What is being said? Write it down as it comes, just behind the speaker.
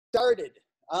started.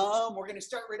 We're going to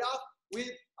start right off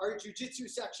with our jiu-jitsu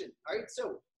section. All right,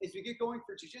 so as we get going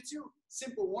for jiu-jitsu,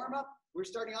 simple warm-up. We're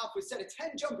starting off with set of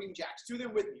 10 jumping jacks. Do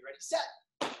them with me. Ready, set.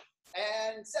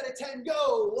 And set of 10,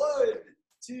 go. 1,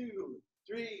 2,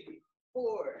 3,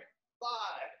 4, 5,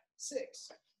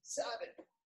 6, 7,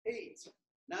 8,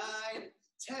 9,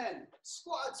 10.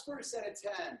 Squats first set of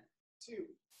 10. 2,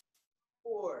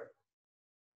 4,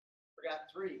 forgot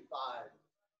 3, 5,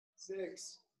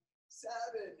 6, 7,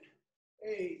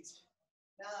 8,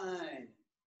 9,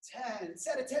 10.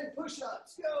 Set of 10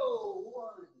 push-ups. Go. 1,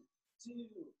 2,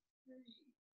 3,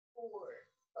 4,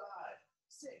 5,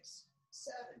 6,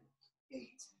 7,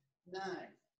 8, 9,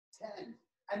 10.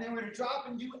 And then we're going to drop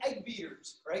and do egg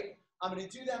beaters, right? I'm going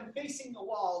to do them facing the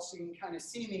wall so you can kind of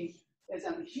see me as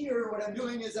I'm here. What I'm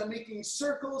doing is I'm making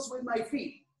circles with my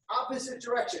feet, opposite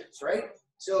directions, right?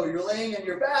 So you're laying on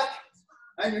your back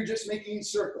and you're just making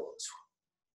circles.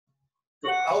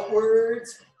 Go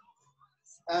outwards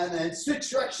and then switch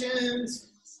directions.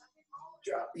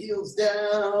 Drop the heels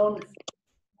down.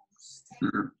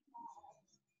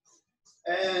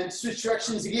 And switch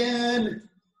directions again.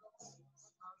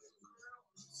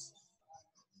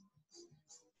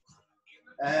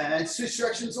 And switch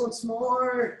directions once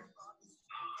more.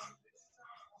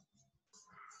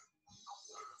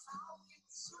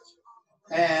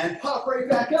 And pop right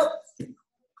back up.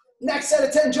 Next set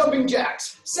of 10 jumping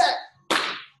jacks. Set.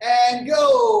 And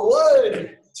go.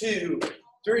 1, 2,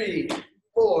 3,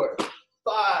 4,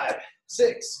 5,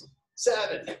 6,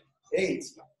 7, 8,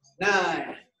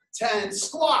 9, 10.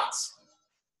 Squats.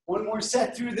 One more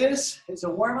set through this as a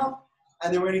warm-up,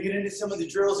 and then we're going to get into some of the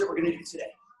drills that we're going to do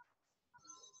today.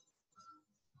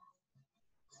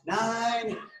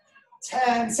 9,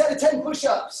 10. Set of 10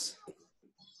 push-ups.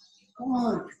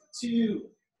 1, 2,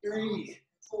 3,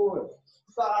 4,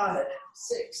 5,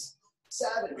 6,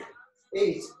 7,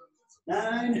 8,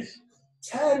 9,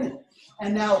 10.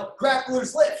 And now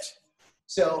grapplers lift.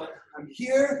 So I'm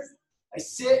here, I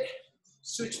sit,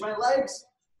 switch my legs,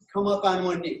 come up on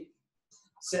one knee.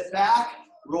 Sit back,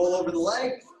 roll over the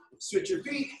leg, switch your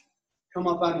feet, come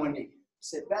up on one knee.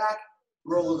 Sit back,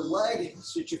 roll over the leg,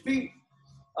 switch your feet,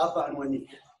 up on one knee.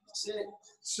 Sit,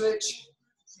 switch,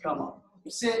 come up.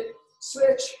 Sit,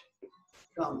 switch,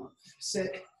 come up.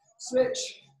 Sit,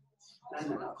 switch,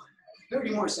 and then up.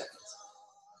 30 more seconds.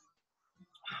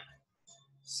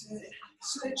 Sit,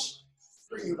 switch,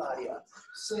 bring your body up.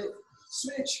 Sit,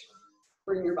 switch,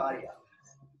 bring your body up.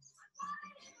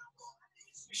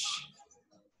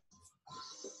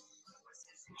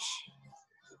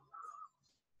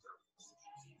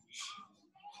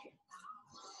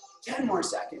 10 more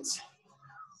seconds.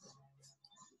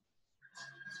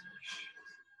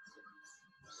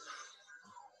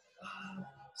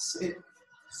 Sit,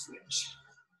 switch,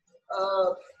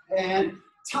 up, and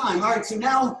time. All right, so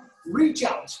now reach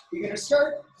out. You're gonna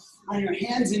start on your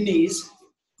hands and knees.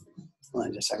 Hold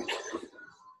on just a second.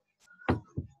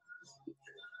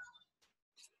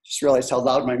 Just realized how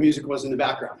loud my music was in the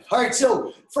background. All right,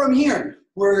 so from here,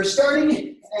 we're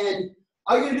starting, and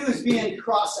all you're gonna do is be in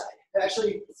cross-side.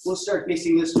 Actually, we'll start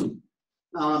facing this way.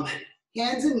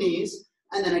 Hands and knees,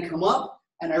 and then I come up,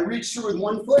 and I reach through with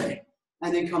one foot,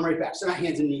 and then come right back. So not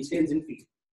hands and knees, hands and feet.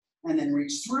 And then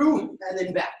reach through, and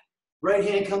then back. Right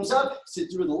hand comes up, sit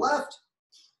through the left.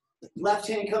 Left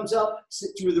hand comes up,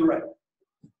 sit through the right.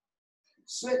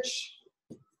 Switch,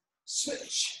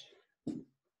 switch,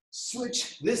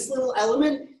 switch. This little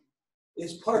element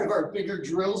is part of our bigger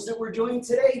drills that we're doing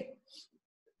today.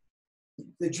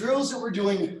 The drills that we're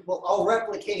doing will all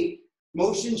replicate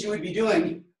motions you would be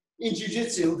doing in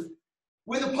jiu-jitsu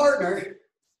with a partner.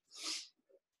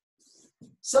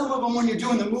 Some of them, when you're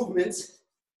doing the movements,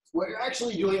 what you're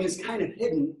actually doing is kind of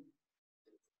hidden.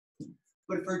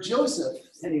 But for Joseph,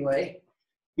 anyway,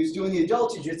 who's doing the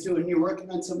adult jiu-jitsu and you're working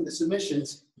on some of the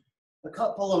submissions, a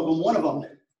couple of them, one of them,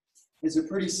 is a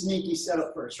pretty sneaky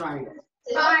setup for a triangle.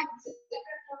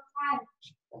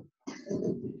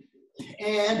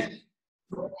 And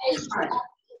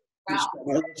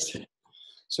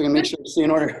so I'm gonna make sure to stay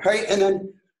in order. All right, and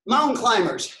then mountain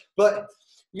climbers, but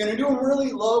you're gonna do them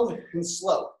really low and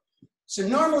slow. So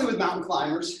normally with mountain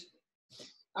climbers,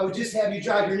 I would just have you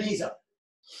drive your knees up.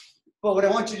 But what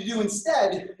I want you to do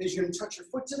instead is you're gonna touch your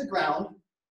foot to the ground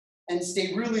and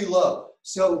stay really low.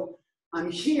 So I'm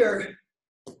here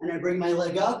and I bring my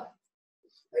leg up.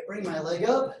 I bring my leg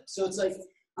up. So it's like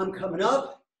I'm coming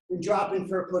up and dropping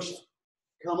for a push-up.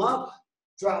 Come up,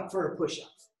 drop for a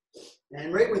push-up.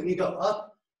 And right with me, go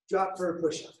up, drop for a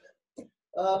push-up.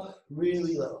 Up,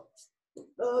 really low.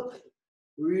 Up,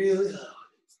 really low.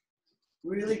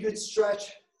 Really good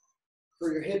stretch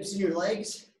for your hips and your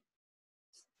legs.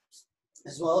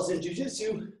 as well as in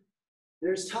jiu-jitsu,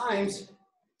 there's times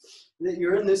that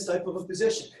you're in this type of a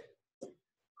position.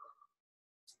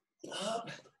 Up,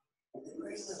 and then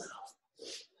really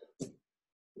low.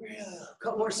 Really low.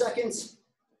 Couple more seconds.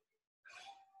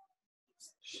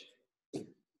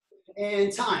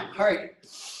 And time. All right.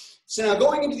 So now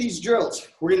going into these drills,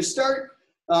 we're going to start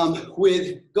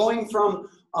with going from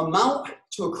a mount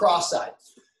to a cross side.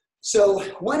 So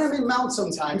when I'm in mount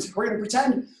sometimes, we're going to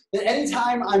pretend that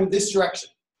anytime I'm this direction,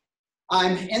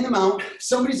 I'm in the mount,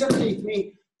 somebody's underneath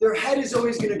me, their head is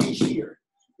always going to be here.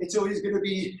 It's always going to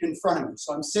be in front of me.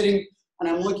 So I'm sitting and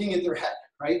I'm looking at their head,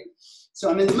 right? So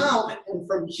I'm in the mount, and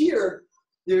from here,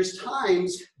 there's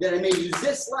times that I may use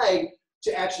this leg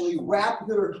to actually wrap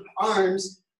their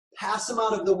arms, pass them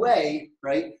out of the way,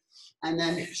 right? And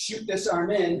then shoot this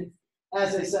arm in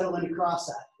as I settle into cross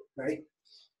side, right?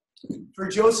 For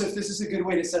Joseph, this is a good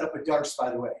way to set up a darce, by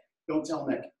the way. Don't tell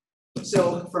Nick.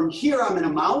 So from here, I'm in a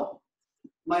mount.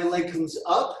 My leg comes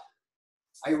up.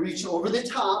 I reach over the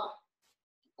top,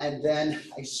 and then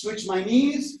I switch my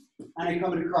knees, and I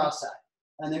come into cross side.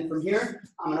 And then from here,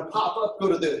 I'm going to pop up, go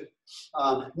to the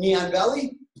knee on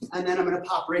belly, and then I'm going to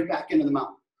pop right back into the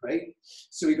mount, right?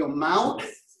 So we go mount,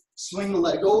 swing the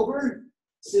leg over,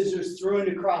 scissors through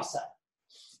into cross side.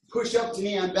 Push up to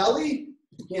knee on belly,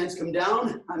 hands come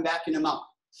down, I'm back into mount,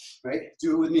 right?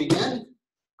 Do it with me again.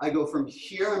 I go from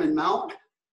here, I'm in mount.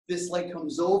 This leg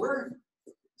comes over,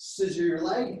 scissor your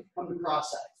leg, come to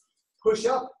cross side. Push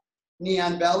up, knee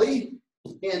on belly,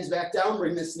 hands back down,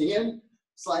 bring this knee in,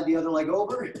 slide the other leg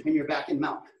over, and you're back in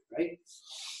mount, right?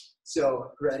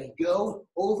 So ready, go,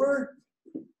 over,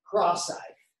 cross side.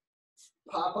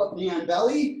 Pop up, knee on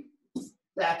belly,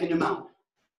 back into mount.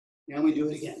 And we do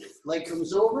it again. Leg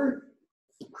comes over,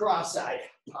 cross side.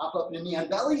 Pop up to knee on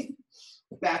belly,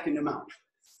 back into mount.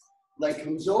 Leg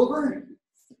comes over,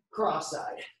 cross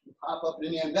side. Pop up to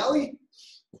knee on belly,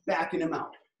 back into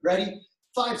mount. Ready?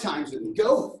 5 times with me.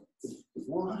 Go.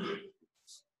 1,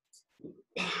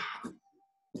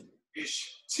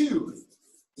 2.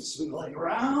 Swing the leg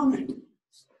around.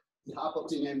 Pop up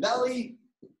to knee on belly,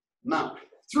 mount.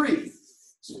 3.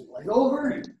 Swing the leg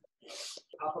over.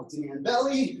 Pop up to knee on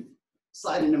belly,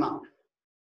 slide into mount.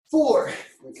 4,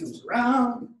 leg comes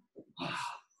around,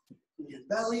 knee on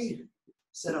belly,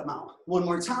 set up mount. 1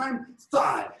 more time.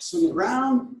 5, swing it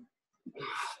around,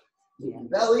 knee on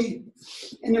belly,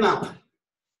 into mount.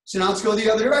 So now let's go the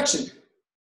other direction.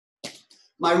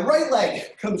 My right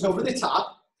leg comes over the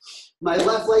top. My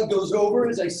left leg goes over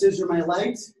as I scissor my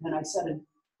legs and I set it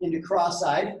into cross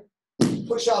side.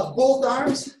 Push off both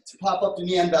arms to pop up to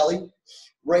knee on belly.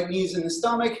 Right knee's in the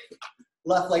stomach,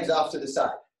 left leg's off to the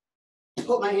side.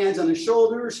 Put my hands on the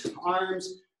shoulders,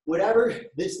 arms, whatever.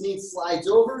 This knee slides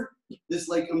over, this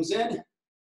leg comes in,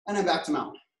 and I'm back to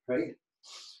mount, right?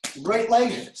 Right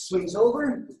leg swings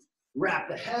over, wrap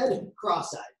the head,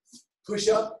 cross side. Push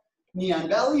up, knee on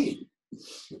belly,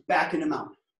 back into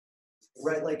mount.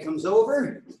 Right leg comes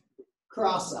over,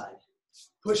 cross side.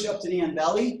 Push up to knee on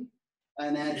belly,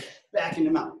 and then back into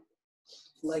mount.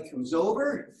 Leg comes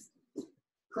over,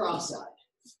 cross side.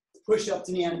 Push up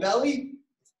to knee on belly,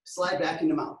 slide back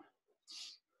into mount.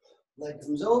 Leg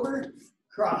comes over,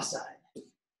 cross side.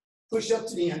 Push up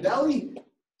to knee on belly,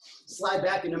 slide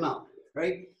back into mount,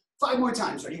 right? 5 more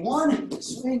times, ready? 1,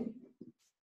 swing.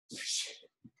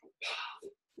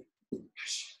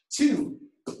 2.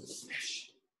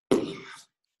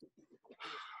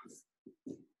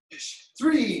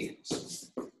 3.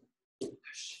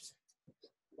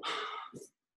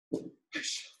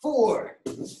 4.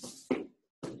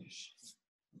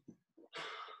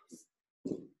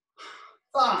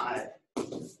 5.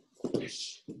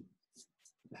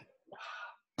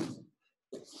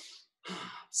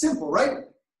 Simple, right?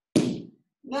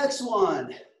 Next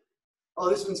one. Oh,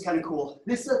 this one's kind of cool.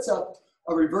 This sets up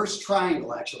a reverse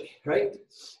triangle, actually, right?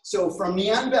 So from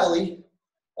knee on belly,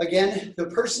 again, the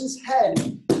person's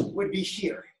head would be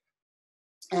here.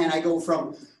 And I go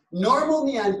from normal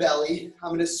knee on belly, I'm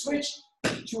going to switch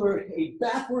to a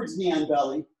backwards knee on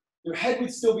belly. Your head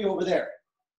would still be over there.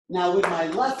 Now with my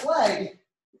left leg,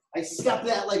 I step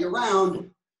that leg around,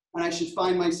 and I should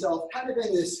find myself kind of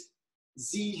in this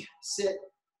Z sit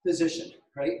position,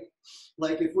 right?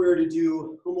 Like if we were to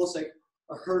do almost like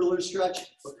a hurdler stretch,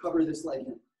 but cover this leg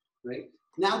in, right?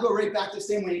 Now go right back the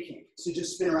same way you came. So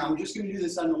just spin around. We're just going to do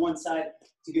this on the one side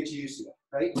to get you used to it,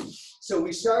 right? So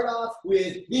we start off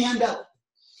with knee on belly,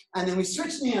 and then we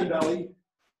switch knee on belly,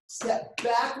 step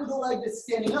back with the leg that's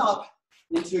standing up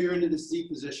until you're into the Z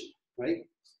position, right?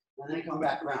 And then come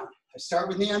back around. I start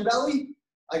with knee on belly.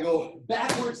 I go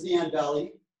backwards knee on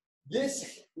belly.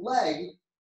 This leg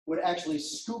would actually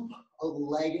scoop a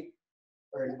leg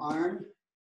or an arm.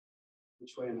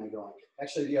 Which way am I going?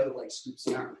 Actually, the other leg scoops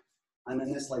the arm. And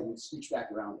then this leg would scooch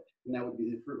back around it. And that would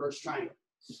be the reverse triangle,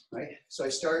 right? So I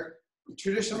start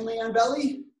traditional knee on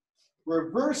belly,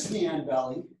 reverse knee on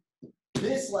belly.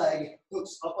 This leg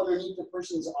hooks up underneath the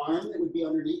person's arm that would be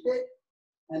underneath it.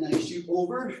 And then I shoot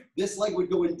over. This leg would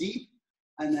go in deep.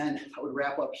 And then I would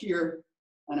wrap up here.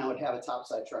 And I would have a top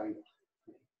side triangle.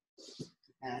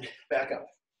 And back up.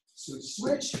 So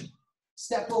switch,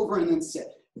 step over, and then sit.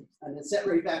 And then set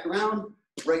right back around,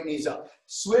 right knee's up.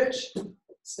 Switch,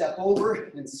 step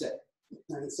over, and sit.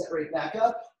 And then set right back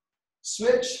up.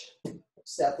 Switch,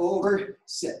 step over,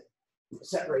 sit.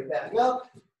 Set right back up,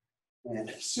 and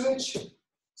switch,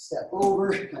 step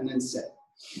over, and then sit.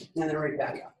 And then right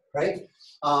back up, right?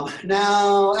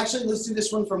 Now, actually, let's do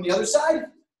this one from the other side.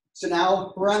 So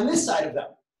now we're on this side of them.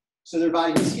 So their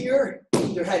body is here,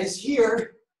 their head is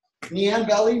here, knee on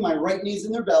belly, my right knee's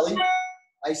in their belly.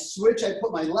 I switch, I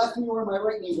put my left knee where my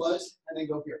right knee was, and then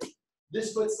go here.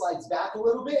 This foot slides back a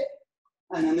little bit,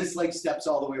 and then this leg steps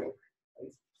all the way over.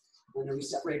 Right? And then we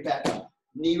step right back up.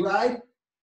 Knee ride,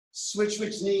 switch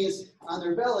which knee is on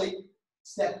their belly,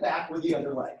 step back with the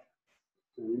other leg.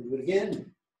 And then do it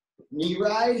again. Knee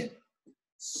ride,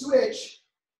 switch,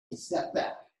 step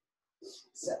back.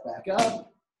 Step back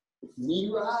up,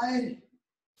 knee ride,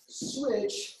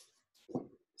 switch,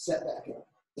 step back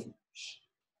up.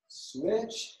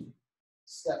 Switch,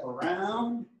 step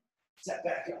around, step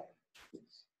back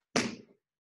up.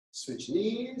 Switch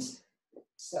knees,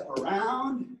 step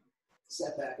around,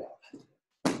 step back up.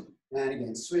 And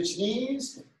again, switch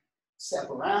knees, step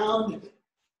around,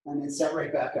 and then step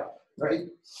right back up, right?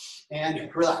 And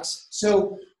relax.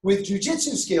 So with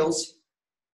jujitsu skills,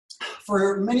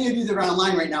 for many of you that are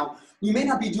online right now, you may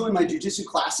not be doing my jujitsu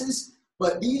classes,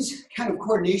 but these kind of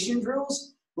coordination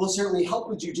drills will certainly help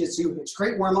with jujitsu. It's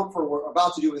great warm-up for what we're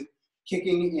about to do with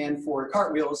kicking and for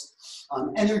cartwheels.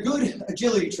 And they're good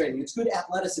agility training. It's good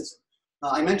athleticism.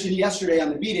 I mentioned yesterday on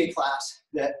the B-Day class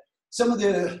that some of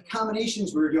the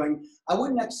combinations we were doing, I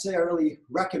wouldn't necessarily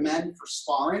recommend for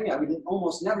sparring. I would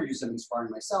almost never use them in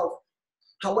sparring myself.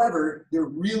 However, they're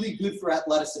really good for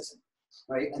athleticism,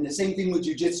 right? And the same thing with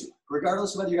jujitsu.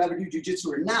 Regardless of whether you ever do jujitsu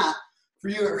or not, for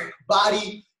your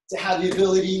body to have the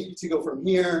ability to go from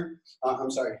here, that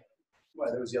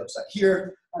was the other side,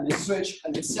 here, and then switch,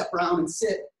 and then step around and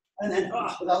sit, and then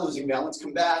without losing balance,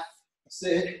 come back,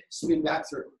 sit, swing back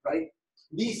through, right?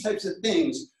 These types of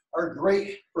things are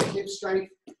great for hip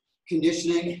strength,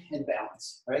 conditioning, and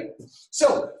balance, right?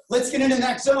 So let's get into the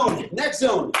next zone. Next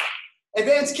zone,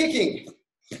 advanced kicking.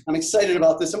 I'm excited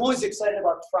about this. I'm always excited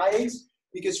about Fridays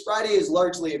because Friday is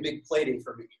largely a big play day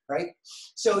for me, right?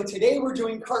 So today we're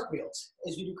doing cartwheels.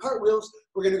 As we do cartwheels,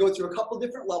 we're gonna go through a couple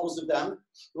different levels of them.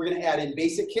 We're gonna add in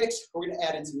basic kicks. We're gonna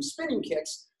add in some spinning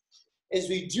kicks. As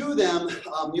we do them,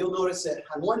 you'll notice that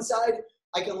on one side,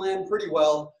 I can land pretty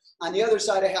well. On the other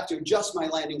side, I have to adjust my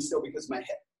landing still because of my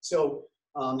hip. So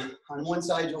on one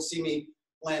side, you'll see me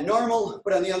land normal,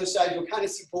 but on the other side, you'll kind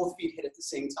of see both feet hit at the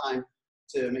same time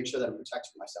to make sure that I'm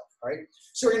protecting myself, all right?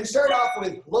 So we're gonna start off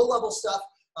with low-level stuff,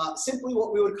 simply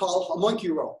what we would call a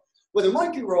monkey roll. With a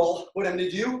monkey roll, what I'm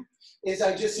gonna do is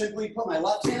I just simply put my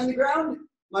left hand on the ground,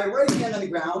 my right hand on the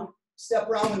ground, step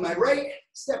around with my right,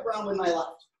 step around with my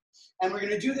left. And we're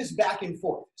gonna do this back and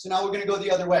forth. So now we're gonna go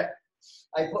the other way.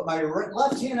 I put my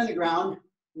left hand on the ground,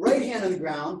 right hand on the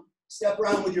ground, step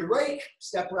around with your right,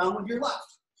 step around with your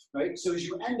left, right? So as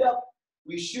you end up,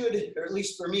 we should, or at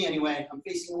least for me anyway, I'm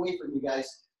facing away from you guys,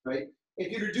 right?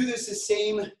 If you were to do this the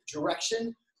same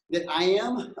direction that I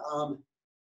am,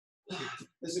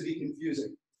 this would be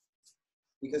confusing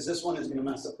because this one is gonna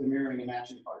mess up the mirroring and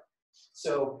matching part.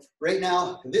 So right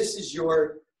now, this is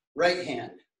your right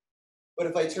hand. But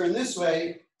if I turn this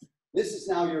way, this is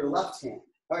now your left hand.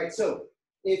 All right, so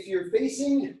if you're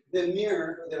facing the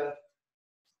mirror, the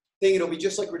thing, it'll be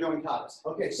just like we're doing katas.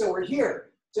 Okay, so we're here.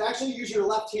 So actually use your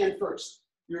left hand first.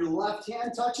 Your left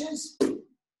hand touches,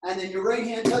 and then your right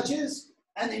hand touches,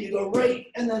 and then you go right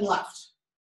and then left.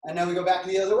 And then we go back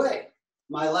the other way.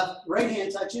 My right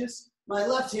hand touches, my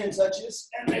left hand touches,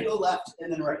 and I go left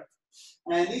and then right.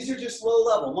 And these are just low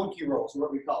level monkey rolls,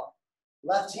 what we call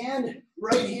them. Left hand,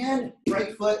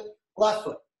 right foot, left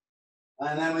foot.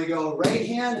 And then we go right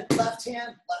hand, left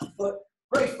foot,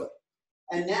 right foot.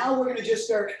 And now we're gonna just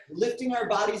start lifting our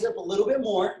bodies up a little bit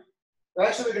more. Or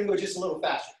actually, we're gonna go just a little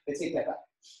faster. I take that back.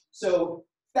 So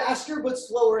faster but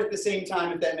slower at the same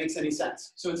time, if that makes any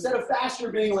sense. So instead of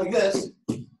faster being like this,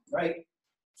 right?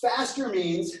 Faster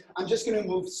means I'm just gonna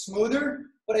move smoother,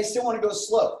 but I still wanna go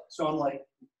slow. So I'm like,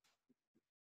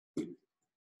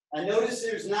 and notice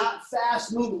there's not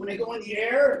fast movement. When I go in the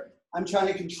air, I'm trying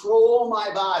to control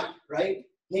my body, right?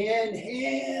 Hand,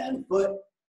 hand, foot,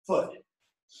 foot.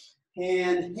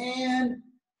 Hand, hand,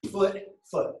 foot,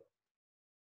 foot.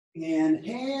 Hand,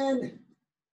 hand,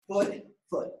 foot,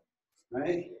 foot.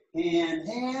 Right? Hand,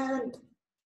 hand,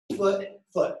 foot,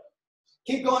 foot.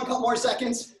 Keep going, a couple more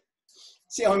seconds.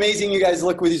 See how amazing you guys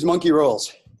look with these monkey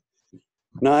rolls.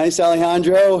 Nice,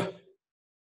 Alejandro.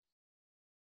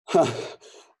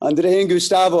 Andrea and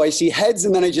Gustavo, I see heads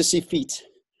and then I just see feet.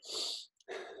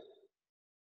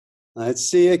 Let's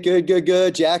see it, good, good,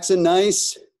 good. Jackson,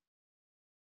 nice.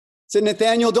 So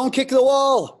Nathaniel, don't kick the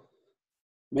wall.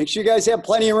 Make sure you guys have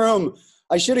plenty of room.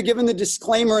 I should have given the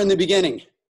disclaimer in the beginning.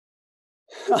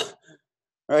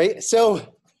 Right, so, all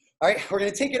right, we're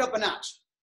gonna take it up a notch.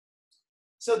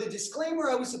 So the disclaimer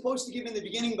I was supposed to give in the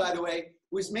beginning, by the way,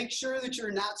 was make sure that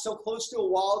you're not so close to a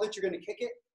wall that you're gonna kick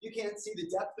it. You can't see the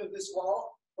depth of this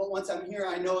wall, but once I'm here,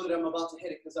 I know that I'm about to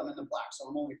hit it because I'm in the black, so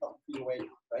I'm only a couple feet away now,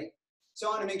 right? So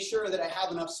I wanna make sure that I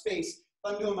have enough space.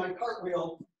 If I'm doing my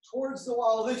cartwheel towards the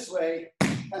wall this way,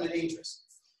 kind of dangerous.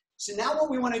 So now what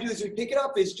we wanna do as we pick it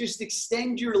up is just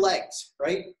extend your legs,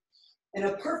 right? In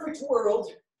a perfect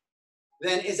world,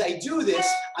 then as I do this,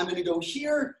 I'm gonna go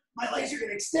here, my legs are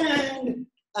gonna extend,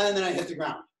 and then I hit the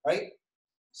ground, right?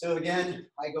 So again,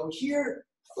 I go here,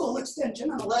 full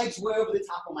extension on the legs way over the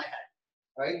top of my head,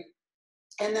 right?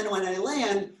 And then when I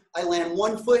land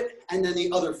one foot and then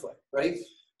the other foot, right?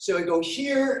 So I go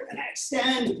here and I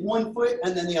extend one foot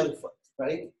and then the other foot,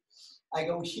 right? I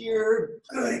go here,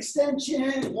 good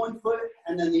extension, one foot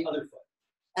and then the other foot.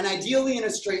 And ideally in a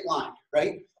straight line,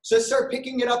 right? So let's start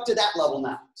picking it up to that level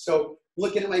now. So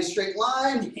looking at my straight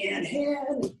line, hand,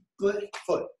 hand, foot,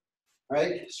 foot,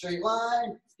 right? Straight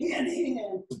line, hand,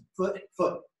 hand, foot,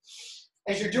 foot.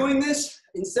 As you're doing this,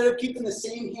 instead of keeping the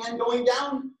same hand going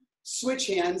down, switch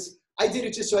hands. I did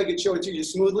it just so I could show it to you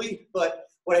smoothly, but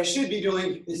what I should be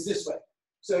doing is this way.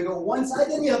 So I go one side,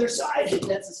 then the other side.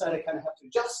 That's the side I kind of have to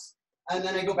adjust. And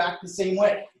then I go back the same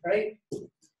way, right?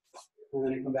 And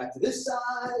then I come back to this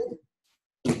side.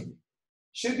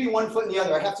 Should be one foot in the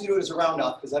other. I have to do it as a round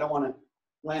off because I don't want to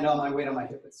land all my weight on my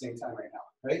hip at the same time right now,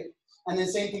 right? And then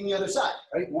same thing the other side,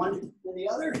 right? One and the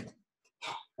other,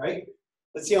 right?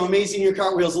 Let's see how amazing your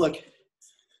cartwheels look.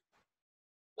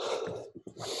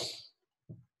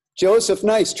 Joseph,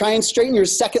 nice. Try and straighten your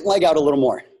second leg out a little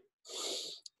more.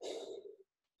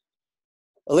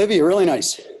 Olivia, really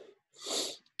nice.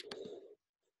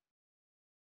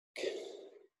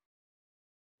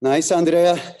 Nice,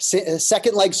 Andrea.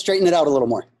 Second leg, straighten it out a little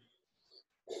more.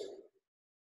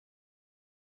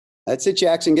 That's it,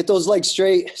 Jackson. Get those legs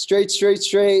straight, straight, straight,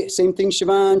 straight. Same thing,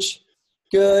 Shivansh.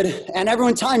 Good. And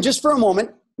everyone, time just for a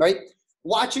moment, right?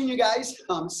 Watching you guys,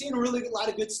 seeing a lot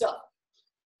of good stuff.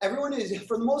 Everyone is,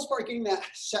 for the most part, getting that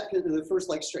second to the first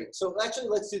leg straight. So actually,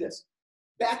 let's do this.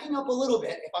 Backing up a little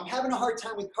bit, if I'm having a hard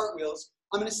time with cartwheels,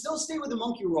 I'm gonna still stay with the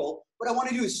monkey roll. What I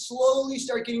wanna do is slowly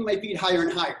start getting my feet higher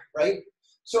and higher, right?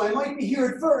 So I might be here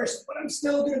at first, but I'm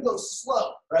still gonna go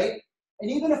slow, right?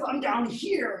 And even if I'm down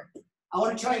here, I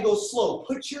wanna try and go slow.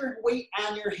 Put your weight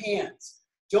on your hands.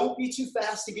 Don't be too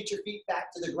fast to get your feet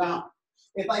back to the ground.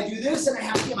 If I do this and I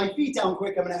have to get my feet down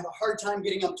quick, I'm gonna have a hard time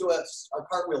getting up to a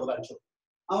cartwheel eventually.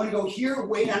 I wanna go here,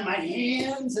 weight on my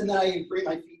hands, and then I bring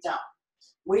my feet down.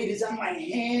 Weight is on my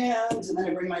hands, and then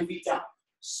I bring my feet down.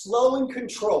 Slow and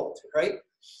controlled, right?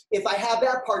 If I have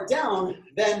that part down,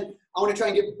 then I wanna try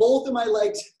and get both of my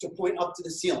legs to point up to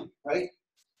the ceiling, right?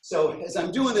 So as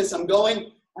I'm doing this, I'm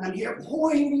going, and I'm here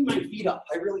pointing my feet up.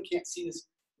 I really can't see this.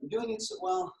 I'm doing it so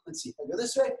well. Let's see, if I go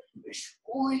this way,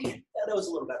 point. Yeah, that was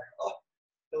a little better. Oh,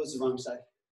 that was the wrong side.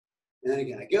 And then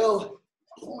again, I go,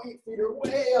 point, feet are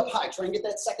way up high. Try and get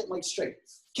that second leg straight.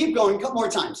 Keep going, a couple more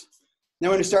times. Now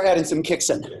we're gonna start adding some kicks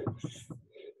in.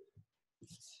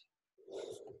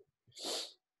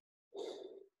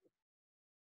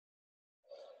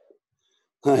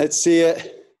 Let's see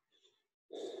it.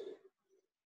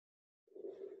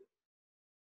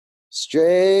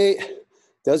 Straight.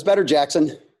 That was better,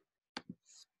 Jackson.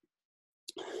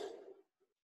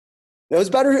 That was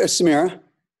better, Samira.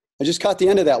 I just caught the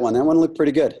end of that one. That one looked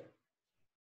pretty good.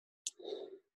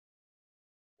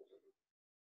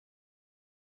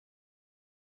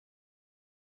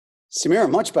 Samira,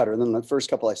 much better than the first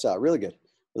couple I saw. Really good.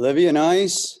 Olivia,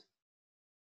 nice.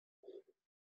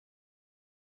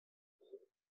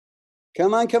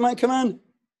 Come on, come on, come on.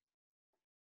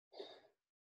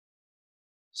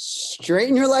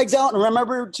 Straighten your legs out and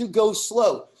remember to go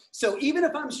slow. So even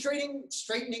if I'm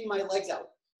straightening my legs out,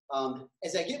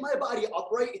 as I get my body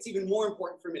upright, it's even more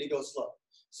important for me to go slow.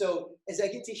 So as I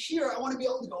get to here, I want to be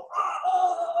able to go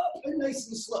up and nice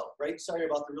and slow, right? Sorry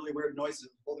about the really weird noises of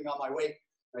holding on my weight,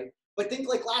 right? But think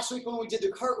like last week when we did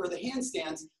the cartwheel, the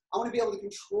handstands, I want to be able to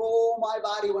control my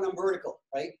body when I'm vertical,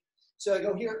 right? So I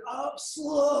go here, up,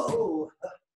 slow,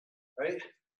 right?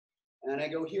 And I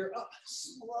go here, up,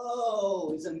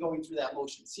 slow, as I'm going through that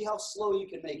motion. See how slow you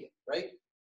can make it, right?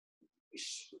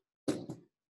 Go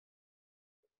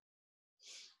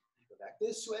back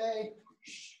this way.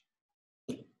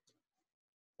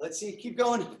 Let's see, keep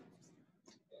going.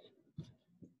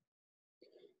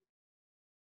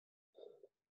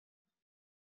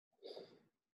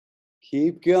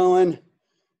 Keep going.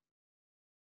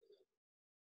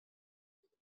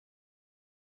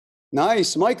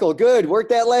 Nice, Michael, good. Work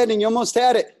that landing, you almost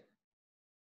had it.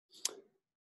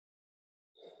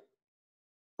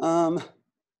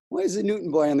 Why is the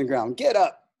Newton boy on the ground? Get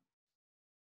up.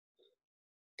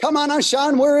 Come on,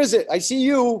 Sean, where is it? I see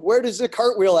you. Where does the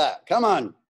cartwheel at? Come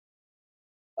on.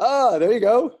 Ah, there you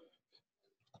go.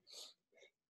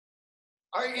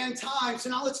 All right, and time. So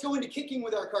now let's go into kicking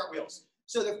with our cartwheels.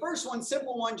 So the first one,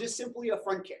 simple one, just simply a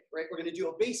front kick, right? We're gonna do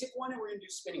a basic one and we're gonna do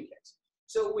spinning kicks.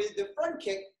 So with the front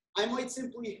kick, I might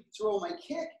simply throw my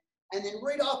kick and then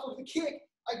right off of the kick,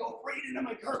 I go right into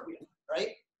my cartwheel, right?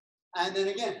 And then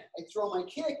again, I throw my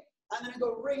kick and then I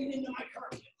go right into my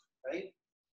cartwheel, right?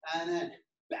 And then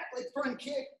back leg front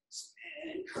kick,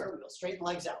 spin, cartwheel, straighten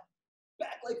legs out.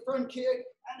 Back leg front kick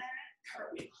and then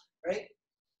cartwheel, right?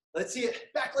 Let's see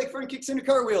it. Back leg front kicks into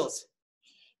cartwheels.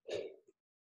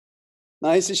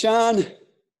 Nice, Sean.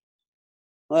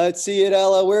 Let's see it,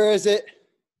 Ella. Where is it?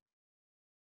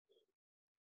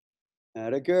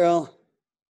 Atta girl.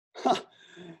 Huh.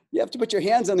 You have to put your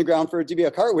hands on the ground for it to be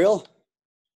a cartwheel.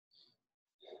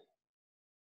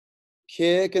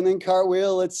 Kick and then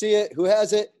cartwheel. Let's see it. Who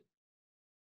has it?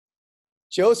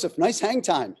 Joseph. Nice hang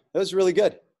time. That was really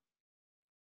good.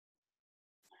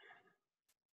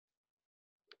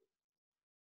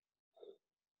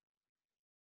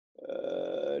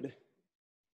 Good.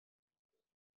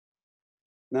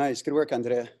 Nice. Good work,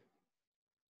 Andrea.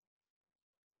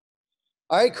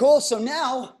 All right, cool. So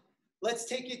now let's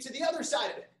take it to the other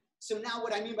side of it. So now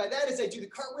what I mean by that is I do the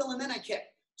cartwheel and then I kick.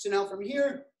 So now from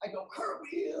here, I go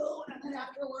cartwheel and then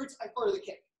afterwards I further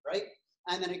kick, right?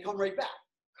 And then I come right back.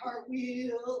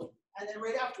 Cartwheel, and then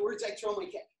right afterwards I throw my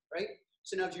kick, right?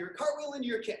 So now do your cartwheel into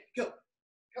your kick. Go.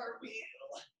 Cartwheel,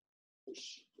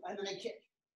 and then I kick.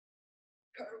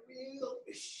 Cartwheel,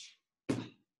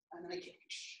 and then I kick.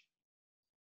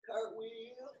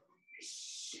 Cartwheel,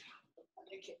 and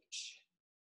I kick.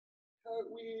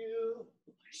 Cartwheel,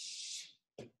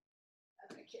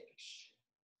 and I kick.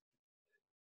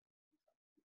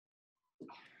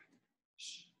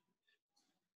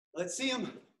 Let's see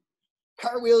them.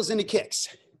 Cartwheels into kicks.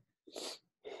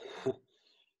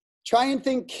 Try and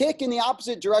think kick in the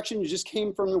opposite direction you just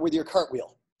came from with your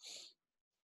cartwheel.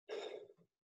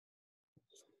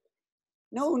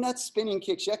 No, not spinning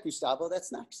kicks yet, Gustavo.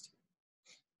 That's next.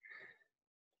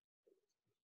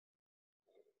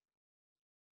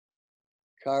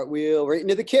 Cartwheel, right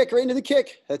into the kick, right into the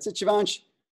kick. That's it, Shivansh.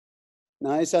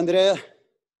 Nice, Andrea.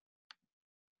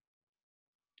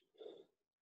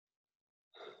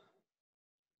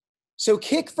 So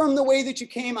kick from the way that you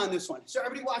came on this one. So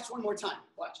everybody watch one more time.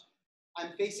 Watch.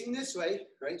 I'm facing this way,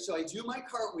 right? So I do my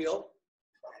cartwheel,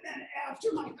 and then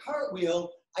after my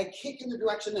cartwheel, I kick in the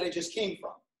direction that I just came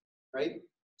from, right?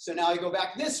 So now I go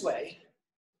back this way,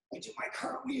 I do my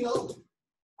cartwheel,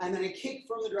 and then I kick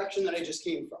from the direction that I just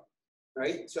came from,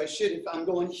 right? So I should, if I'm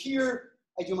going here,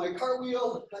 I do my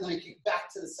cartwheel, and then I kick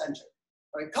back to the center.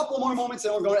 All right, a couple more moments,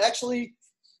 and we're going, actually,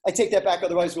 I take that back,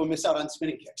 otherwise we'll miss out on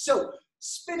spinning kicks. So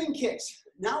spinning kicks.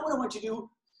 Now what I want you to do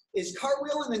is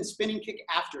cartwheel and then spinning kick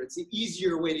after. It's the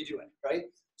easier way to do it, right?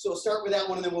 So we'll start with that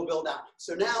one and then we'll build down.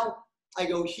 So now I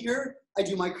go here, I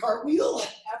do my cartwheel.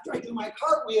 After I do my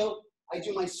cartwheel, I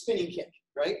do my spinning kick,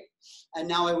 right? And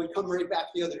now I would come right back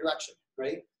the other direction,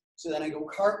 right? So then I go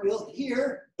cartwheel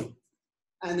here,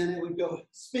 and then I would go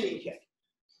spinning kick.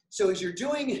 So as you're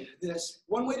doing this,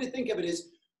 one way to think of it is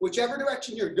whichever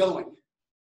direction you're going,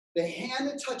 the hand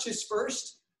that touches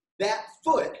first, that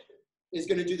foot is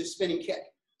going to do the spinning kick.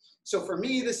 So for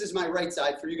me, this is my right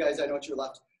side. For you guys, I know it's your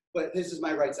left, but this is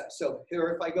my right side. So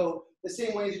here, if I go the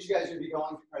same way that you guys would be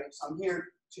going, right? So I'm here.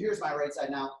 So here's my right side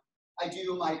now. I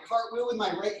do my cartwheel with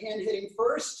my right hand hitting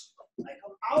first. I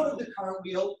come out of the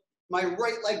cartwheel. My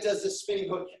right leg does the spinning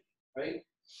hook kick, right?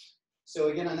 So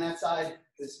again, on that side,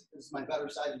 this is my better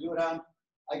side to do it on.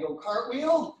 I go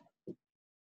cartwheel,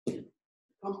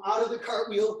 come out of the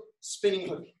cartwheel, spinning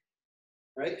hook kick,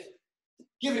 right?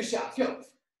 Give it a shot, go.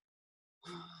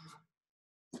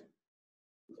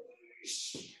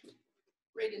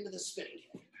 Right into the spinning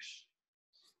kick.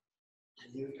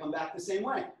 And you would come back the same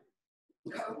way.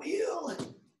 cartwheel,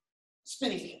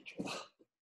 spinning kick.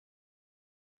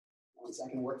 Oh, it's not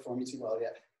going to work for me too well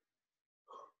yet.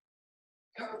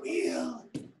 Cartwheel.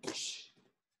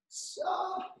 So,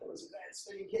 that was a bad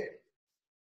spinning kick.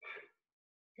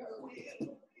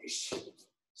 Cartwheel,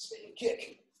 spinning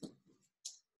kick.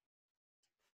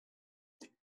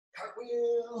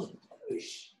 Cartwheel,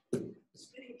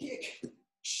 spinning kick.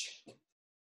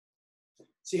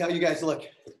 See how you guys look.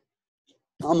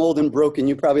 I'm old and broken.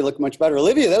 You probably look much better.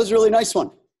 Olivia, that was a really nice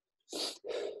one.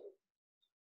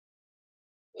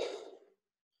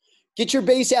 Get your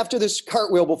base after this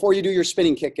cartwheel before you do your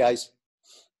spinning kick, guys.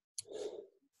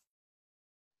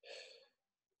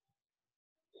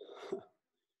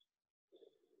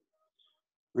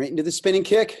 Right into the spinning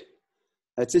kick.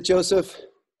 That's it, Joseph.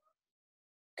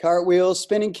 Cartwheel,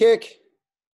 spinning kick.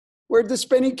 Where'd the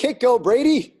spinning kick go,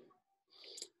 Brady?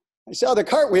 I saw the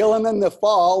cartwheel and then the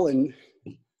fall and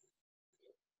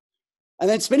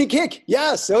then spinning kick.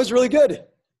 Yes, that was really good.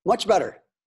 Much better.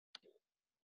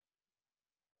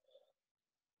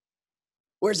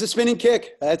 Where's the spinning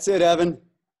kick? That's it, Evan.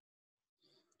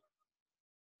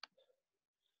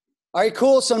 All right,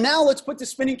 cool. So now let's put the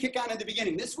spinning kick on at the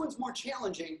beginning. This one's more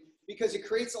challenging because it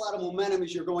creates a lot of momentum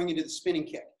as you're going into the spinning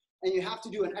kick. And you have to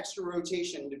do an extra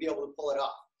rotation to be able to pull it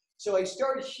off. So I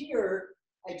start here,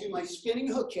 I do my spinning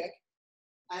hook kick.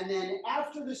 And then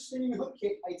after the spinning hook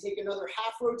kick, I take another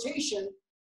half rotation.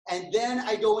 And then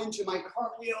I go into my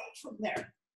cartwheel from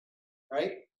there,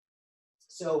 right?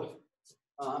 So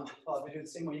I'll do the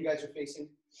same way you guys are facing.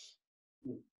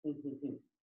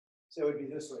 So it would be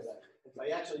this way then. If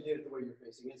I actually did it the way you're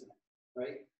facing, isn't it?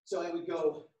 Right? So I would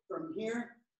go from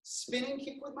here, spinning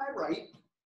kick with my right.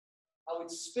 I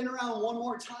would spin around one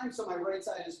more time so my right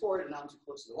side is forward and I'm too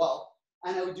close to the wall.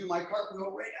 And I would do my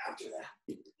cartwheel right after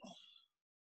that.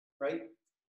 Right?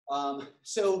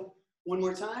 So one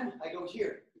more time, I go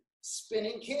here.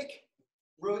 Spinning kick,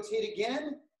 rotate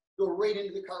again, go right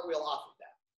into the cartwheel off of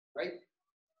that. Right?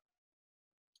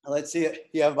 Let's see it.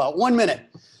 You have about 1 minute.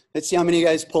 Let's see how many of you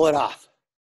guys pull it off.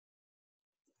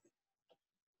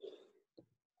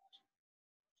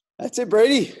 That's it,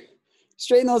 Brady.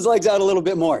 Straighten those legs out a little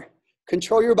bit more.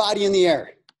 Control your body in the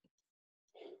air.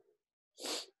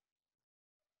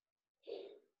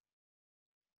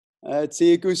 Let's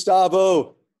see it,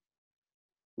 Gustavo.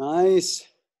 Nice.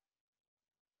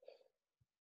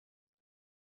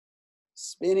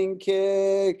 Spinning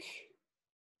kick.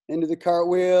 Into the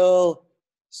cartwheel.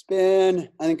 Spin.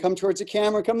 And then come towards the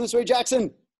camera. Come this way,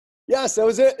 Jackson. Yes, that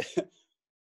was it.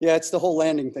 Yeah, it's the whole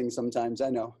landing thing sometimes, I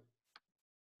know.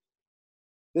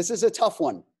 This is a tough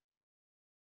one.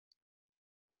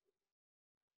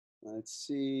 Let's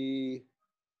see.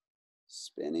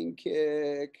 Spinning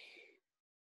kick.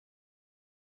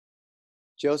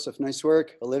 Joseph, nice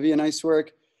work. Olivia, nice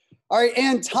work. All right,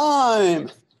 and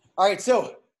time. All right,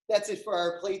 so that's it for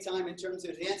our play time in terms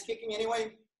of advanced kicking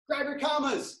anyway. Grab your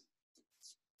commas.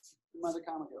 Where'd my other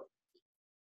comma go?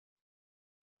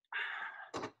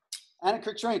 And a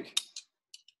quick drink.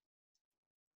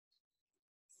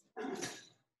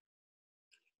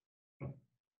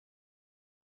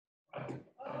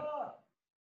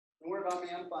 Don't worry about me,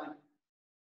 I'm fine.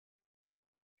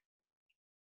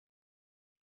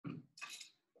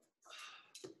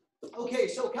 Okay,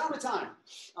 so comma time.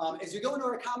 As we go into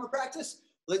our comma practice,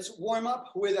 let's warm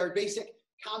up with our basic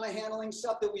comma handling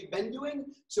stuff that we've been doing.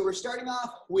 So we're starting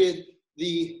off with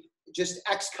the just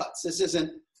X cuts. This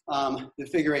isn't the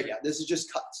figure eight yet. This is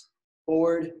just cuts.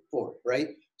 Forward, forward, right?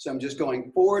 So I'm just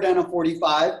going forward on a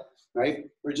 45, right?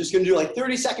 We're just gonna do like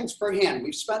 30 seconds per hand.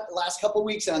 We've spent the last couple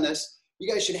weeks on this.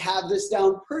 You guys should have this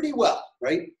down pretty well,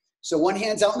 right? So one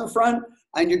hand's out in the front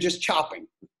and you're just chopping.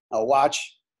 Now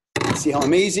watch. See how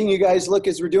amazing you guys look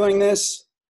as we're doing this.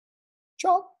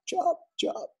 Chop, chop,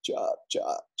 chop, chop,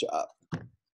 chop, chop.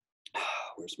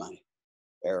 Where's my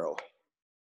arrow?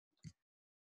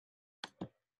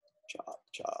 Chop,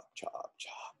 chop, chop,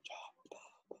 chop,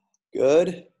 chop.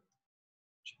 Good.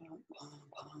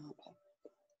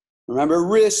 Remember,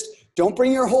 wrist. Don't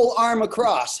bring your whole arm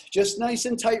across. Just nice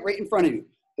and tight right in front of you.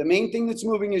 The main thing that's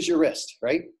moving is your wrist,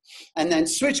 right? And then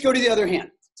switch, go to the other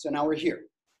hand. So now we're here.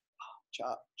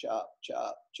 Chop, chop,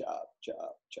 chop, chop,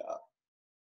 chop, chop.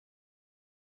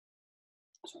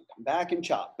 So come back and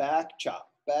chop, back,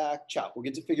 chop, back, chop. We'll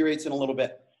get to figure eights in a little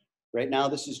bit. Right now,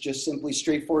 this is just simply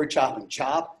straightforward chopping.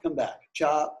 Chop, come back,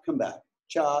 chop, come back,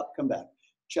 chop, come back,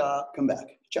 chop, come back,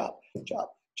 chop,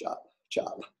 chop, chop,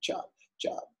 chop, chop,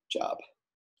 chop, chop.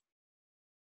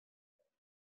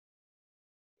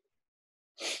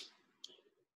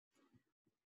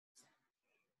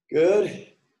 Good.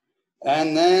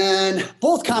 And then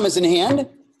both commas in hand.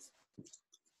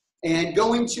 and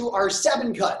going to our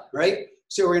 7 cut, right?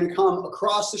 So we're gonna come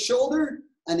across the shoulder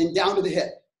and then down to the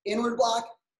hip. Inward block,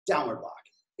 downward block.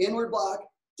 Inward block,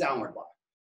 downward block.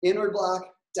 Inward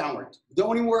block, downward.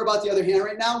 Don't even worry about the other hand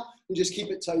right now, and just keep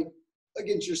it tight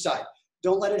against your side.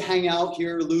 Don't let it hang out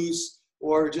here loose,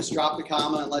 or just drop the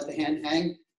comma and let the hand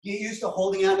hang. Get used to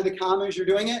holding onto the comma as you're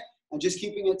doing it and just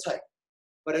keeping it tight.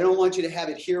 But I don't want you to have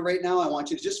it here right now. I want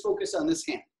you to just focus on this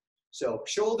hand. So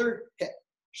shoulder, hip,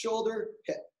 shoulder,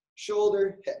 hip,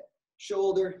 shoulder, hip,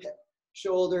 shoulder, hip,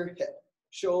 shoulder, hip,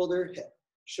 shoulder, hip,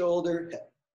 shoulder,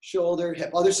 hip, shoulder,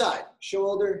 hip. Other side,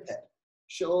 shoulder, hip,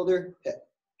 shoulder, hip,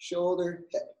 shoulder,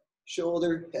 hip,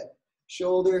 shoulder, hip,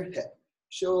 shoulder, hip,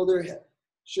 shoulder, hip,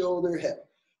 shoulder, hip,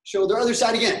 shoulder. Other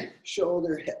side again,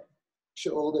 shoulder, hip,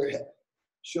 shoulder, hip,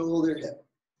 shoulder, hip,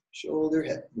 shoulder,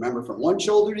 hip. Remember, from one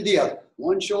shoulder to the other,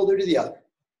 one shoulder to the other.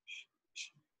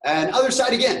 And other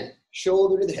side again,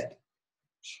 shoulder to the hip,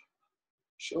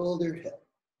 shoulder, hip,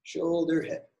 shoulder,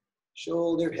 hip,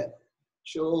 shoulder, hip,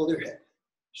 shoulder, hip,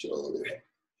 shoulder, hip,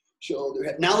 shoulder,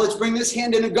 hip. Now let's bring this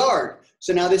hand in a guard.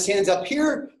 So now this hand's up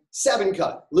here, 7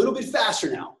 cut. A little bit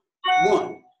faster now.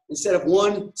 1. Instead of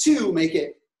 1, 2, make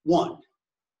it 1,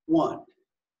 1,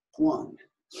 1,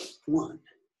 1,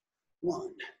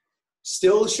 1.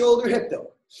 Still shoulder hip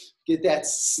though. Get that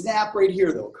snap right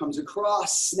here though. Comes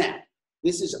across, snap.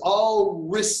 This is all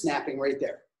wrist snapping right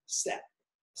there. Snap,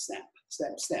 snap,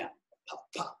 snap, snap. Pop,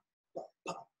 pop, pop,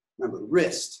 pop. Remember,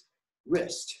 wrist,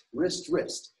 wrist, wrist,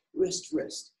 wrist, wrist,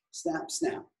 wrist. Snap,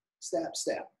 snap, snap,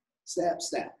 snap, snap,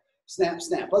 snap, snap,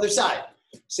 snap. Other side,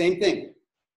 same thing.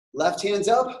 Left hand's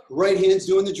up, right hand's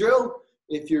doing the drill.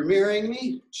 If you're mirroring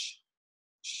me,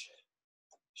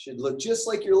 should look just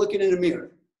like you're looking in a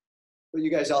mirror. But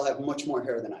you guys all have much more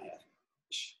hair than I have.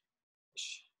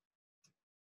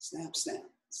 Snap, snap,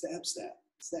 snap, snap,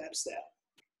 snap, snap.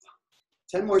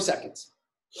 10 more seconds.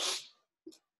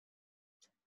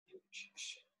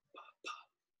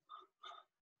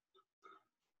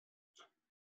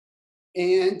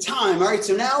 And time. All right,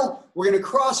 so now we're going to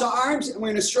cross our arms and we're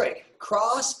going to strike.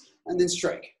 Cross and then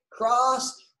strike.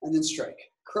 Cross and then strike.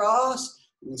 Cross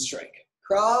and then strike.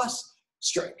 Cross,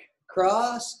 strike.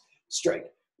 Cross,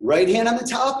 strike. Right hand on the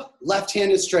top, left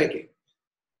hand is striking.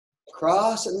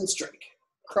 Cross and then strike.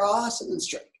 Cross and then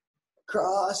strike.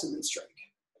 Cross and then strike.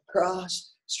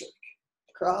 Cross, strike.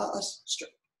 Cross,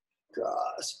 strike.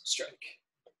 Cross, strike.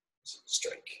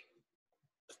 Strike.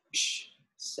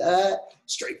 Set,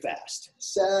 strike fast.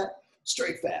 Set,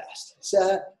 strike fast.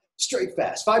 Set, strike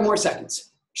fast. 5 more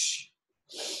seconds.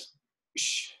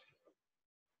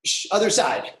 Other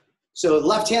side. So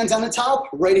left hand's on the top,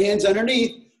 right hand's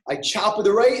underneath. I chop with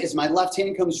the right as my left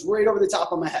hand comes right over the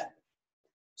top of my head.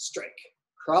 Strike,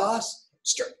 cross,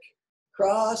 strike,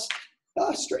 cross,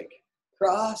 strike,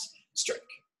 cross, strike,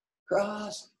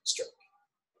 cross, strike.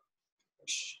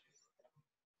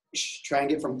 Try and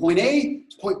get from point A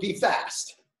to point B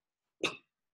fast.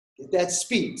 Get that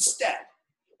speed, step,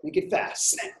 make it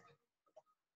fast, snap.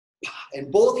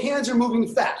 And both hands are moving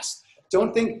fast.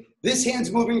 Don't think this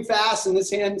hand's moving fast and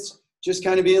this hand's just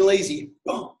kind of being lazy.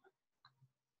 Boom.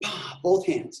 Both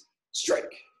hands.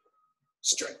 Strike,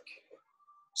 strike,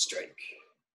 strike,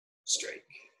 strike,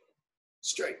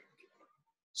 strike,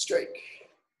 strike,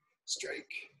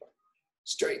 strike,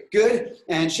 strike. Good.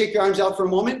 And shake your arms out for a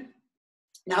moment.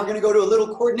 Now we're going to go to a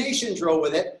little coordination drill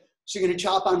with it. So you're going to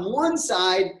chop on one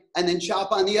side and then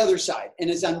chop on the other side. And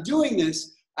as I'm doing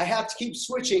this, I have to keep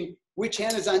switching which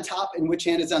hand is on top and which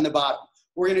hand is on the bottom.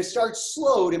 We're going to start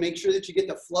slow to make sure that you get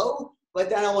the flow, but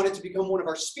then I want it to become one of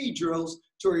our speed drills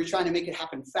to where you're trying to make it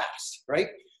happen fast, right?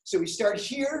 So we start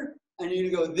here, and you're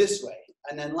going to go this way.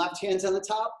 And then left hand's on the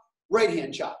top, right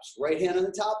hand chops. Right hand on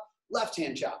the top, left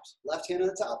hand chops. Left hand on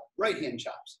the top, right hand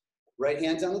chops. Right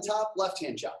hand's on the top, left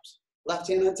hand chops. Left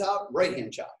hand on top, right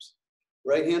hand chops.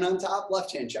 Right hand on top,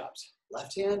 left hand chops.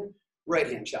 Left hand, right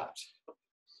hand chops.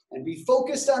 And be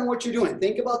focused on what you're doing.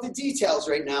 Think about the details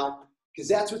right now, because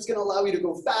that's what's going to allow you to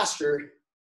go faster,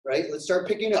 right? Let's start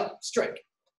picking up. Strike,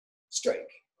 strike,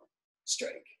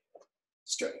 strike,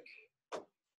 strike,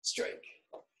 strike.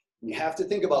 And you have to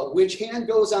think about which hand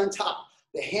goes on top.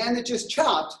 The hand that just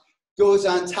chopped goes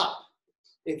on top.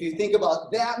 If you think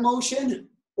about that motion,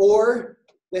 or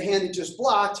the hand that just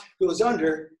blocked goes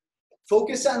under,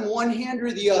 focus on one hand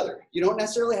or the other. You don't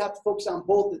necessarily have to focus on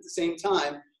both at the same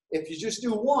time. If you just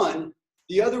do one,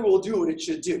 the other will do what it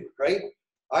should do, right?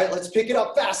 All right, let's pick it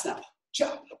up fast now.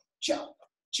 Chop, chop,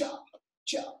 chop,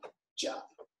 chop, chop,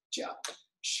 chop.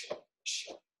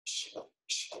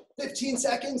 15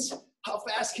 seconds. How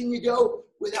fast can you go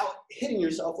without hitting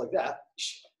yourself like that?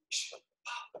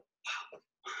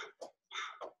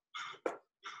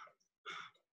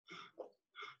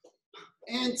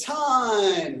 And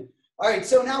time. All right,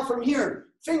 so now from here,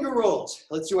 finger rolls.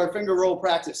 Let's do our finger roll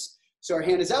practice. So our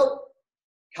hand is out,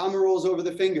 comma rolls over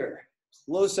the finger.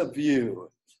 Close-up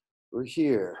view. We're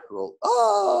here, roll.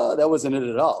 Oh, that wasn't it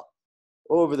at all.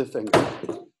 Over the finger.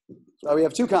 So we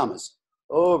have two commas.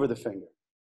 Over the finger.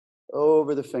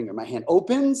 Over the finger. My hand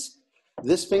opens.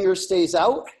 This finger stays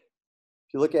out.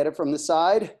 If you look at it from the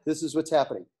side, this is what's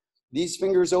happening. These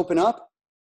fingers open up.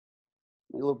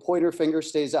 My little pointer finger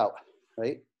stays out,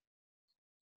 right?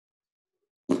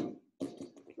 Where'd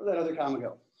that other comma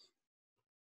go?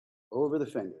 Over the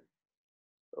finger.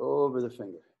 Over the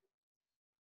finger.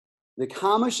 The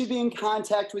comma should be in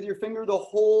contact with your finger the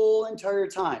whole entire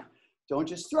time. Don't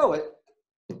just throw it.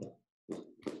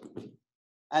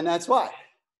 And that's why.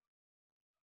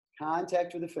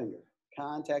 Contact with the finger.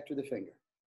 Contact with the finger.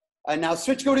 And now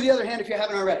switch, go to the other hand if you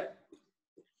haven't already.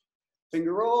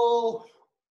 Finger roll.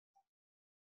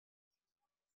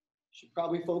 Should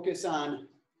probably focus on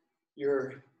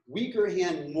your weaker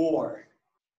hand more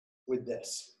with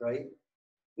this, right?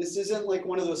 This isn't like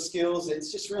one of those skills.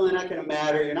 It's just really not going to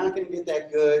matter. You're not going to get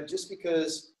that good just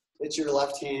because it's your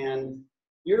left hand.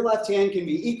 Your left hand can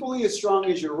be equally as strong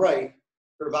as your right,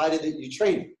 provided that you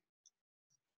train it,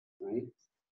 right?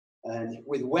 And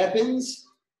with weapons,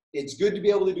 it's good to be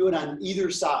able to do it on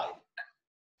either side,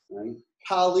 right?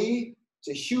 Kali, it's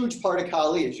a huge part of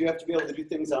Kali is you have to be able to do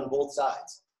things on both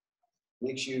sides.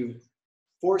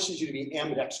 Forces you to be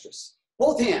ambidextrous.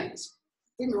 Both hands,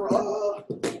 finger roll.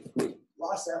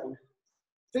 Lost that one.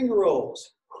 Finger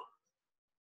rolls.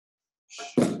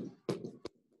 That's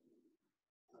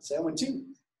that one too.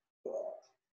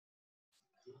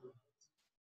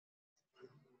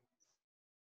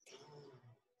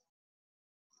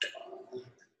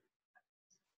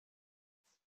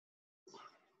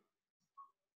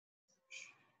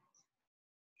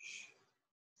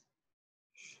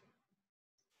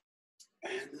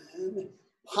 And then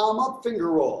palm up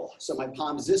finger roll. So my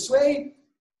palm is this way,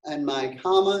 and my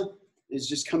comma is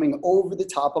just coming over the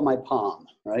top of my palm,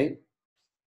 right?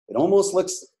 It almost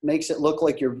makes it look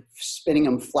like you're spinning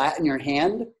them flat in your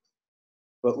hand,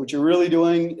 but what you're really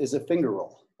doing is a finger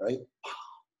roll, right?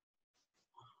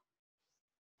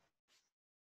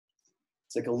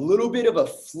 It's like a little bit of a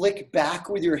flick back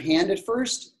with your hand at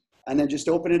first, and then just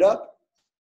open it up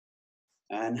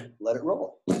and let it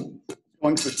roll.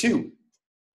 Going for two.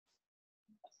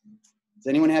 Does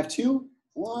anyone have two?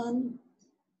 One,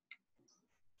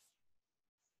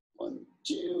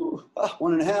 two,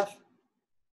 1.5.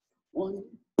 One,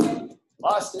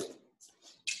 lost it.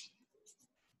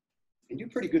 You do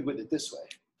pretty good with it this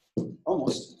way.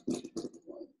 Almost. 1,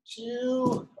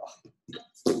 2,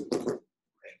 right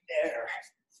there.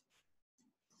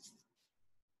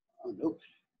 Oh, nope.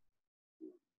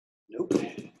 Nope.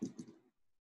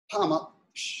 Palm up.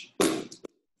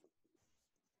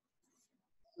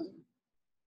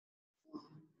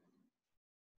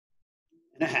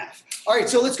 1.5. All right,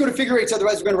 so let's go to figure eights,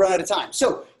 otherwise we're gonna run out of time.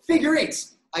 So figure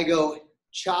eights, I go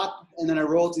chop, and then I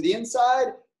roll to the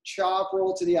inside, chop,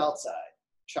 roll to the outside,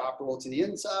 chop, roll to the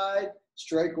inside,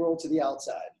 strike, roll to the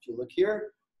outside. If you look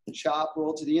here, chop,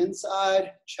 roll to the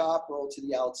inside, chop, roll to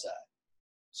the outside.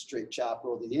 Straight chop,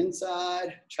 roll to the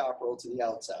inside, chop, roll to the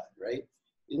outside, right?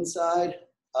 Inside,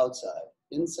 outside,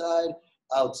 inside,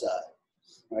 outside,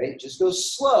 right? Just go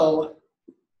slow.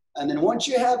 And then once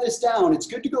you have this down, it's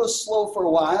good to go slow for a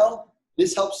while.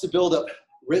 This helps to build up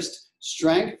wrist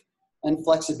strength and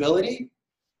flexibility,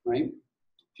 right?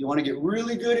 If you want to get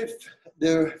really good at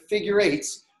the figure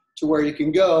eights to where you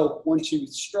can go once you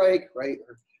strike, right,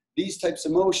 or these types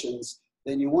of motions,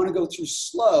 then you want to go through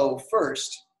slow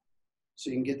first so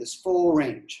you can get this full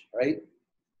range, right?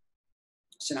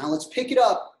 So now let's pick it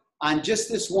up on just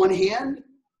this one hand,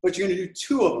 but you're going to do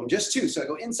two of them, just two. So I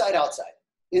go inside, outside,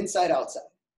 inside, outside,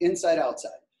 inside,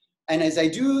 outside. And as I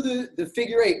do the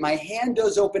figure eight, my hand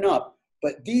does open up,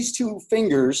 but these two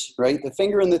fingers, right, the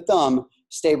finger and the thumb,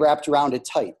 stay wrapped around it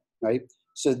tight, right?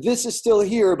 So this is still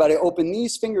here, but I open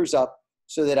these fingers up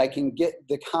so that I can get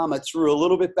the comma through a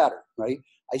little bit better, right?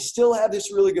 I still have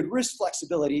this really good wrist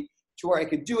flexibility to where I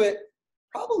could do it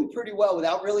probably pretty well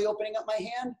without really opening up my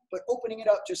hand, but opening it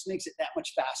up just makes it that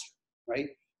much faster, right?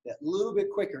 That little bit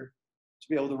quicker to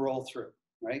be able to roll through,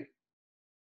 right?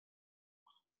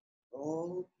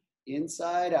 Roll,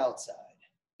 inside, outside,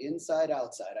 inside,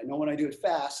 outside. I know when I do it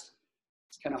fast,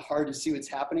 it's kind of hard to see what's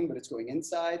happening, but it's going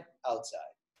inside, outside.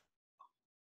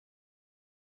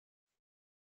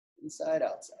 Inside,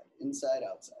 outside, inside,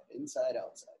 outside, inside,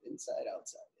 outside, inside,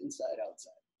 outside, inside,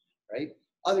 outside, right?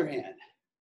 Other hand.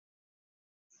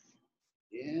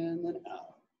 In and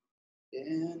out,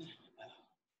 in, out,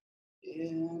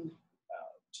 in,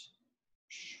 out.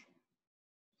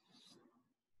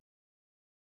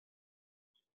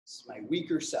 is my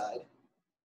weaker side.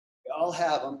 We all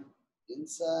have them.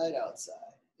 Inside, outside,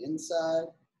 inside,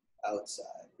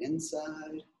 outside,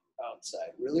 inside, outside.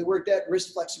 Really work that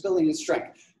wrist flexibility and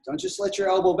strength. Don't just let your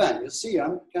elbow bend. You'll see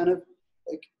I'm kind of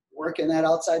like working that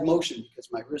outside motion because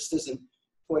my wrist isn't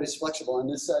quite as flexible on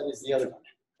this side as the other one.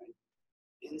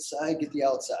 Right? Inside, get the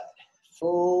outside.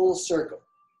 Full circle.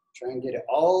 Try and get it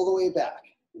all the way back.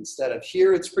 Instead of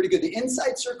here, it's pretty good. The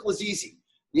inside circle is easy.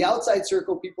 The outside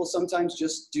circle, people sometimes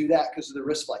just do that because of the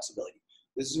wrist flexibility.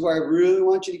 This is where I really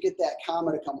want you to get that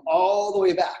comma to come all the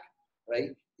way back, right?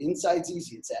 Inside's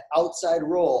easy. It's that outside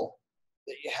roll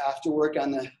that you have to work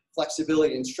on the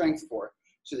flexibility and strength for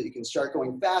so that you can start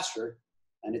going faster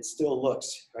and it still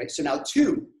looks, right? So now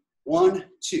 2, 1,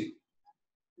 2,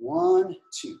 1,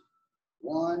 2,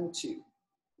 1, 2,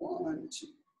 1,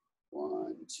 2,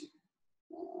 1, 2,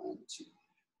 1, 2,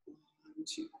 1,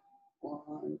 2,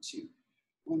 1, 2, 1, 2,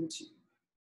 1, 2,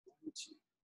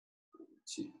 2,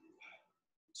 2, 2.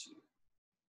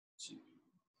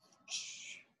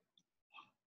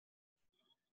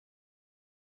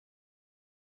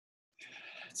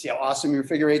 See how awesome your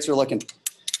figure eights are looking.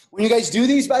 When you guys do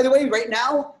these, by the way, right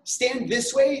now, stand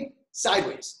this way,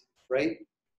 sideways, right?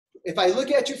 If I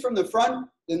look at you from the front,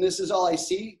 then this is all I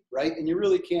see, right? And you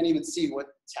really can't even see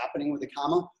what's happening with the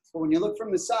comma. But when you look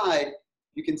from the side,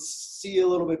 you can see a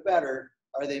little bit better.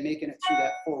 Are they making it through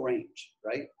that full range,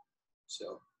 right?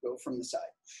 So go from the side.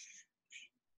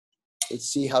 Let's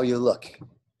see how you look.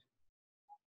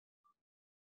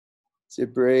 Is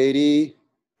it Brady?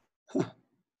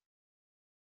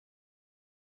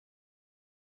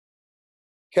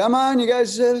 Come on, you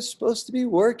guys are supposed to be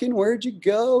working. Where'd you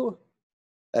go?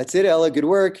 That's it, Ella. Good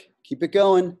work. Keep it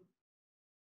going.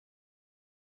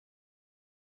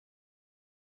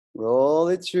 Roll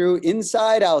it through.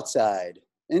 Inside, outside.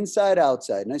 Inside,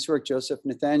 outside. Nice work, Joseph.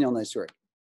 Nathaniel, nice work.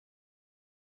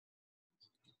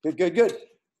 Good, good, good.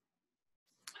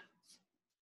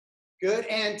 Good,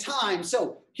 and time.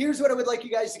 So here's what I would like you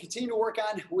guys to continue to work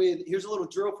on with, here's a little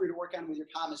drill for you to work on with your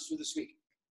commas through this week.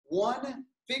 1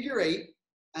 figure 8,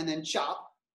 and then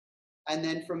chop. And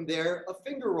then from there, a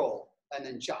finger roll, and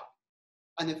then chop.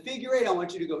 On the figure 8, I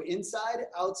want you to go inside,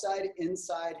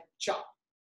 inside, chop.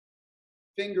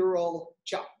 Finger roll,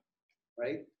 chop,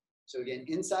 right? So again,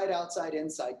 inside,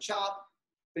 chop,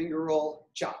 finger roll,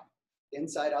 chop.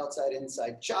 Inside,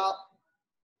 inside, chop,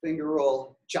 finger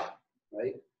roll, chop,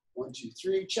 right? 1, 2,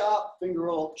 3, chop, finger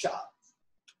roll, chop.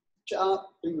 Chop,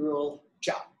 finger roll,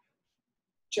 chop.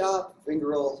 Chop, finger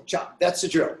roll, chop. That's the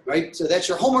drill, right? So that's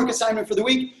your homework assignment for the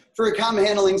week for your comma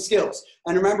handling skills.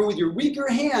 And remember, with your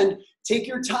weaker hand, take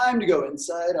your time to go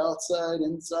inside,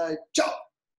 inside, chop.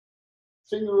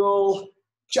 Finger roll,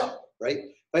 chop, right?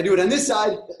 If I do it on this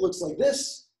side, it looks like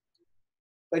this.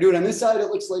 If I do it on this side, it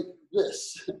looks like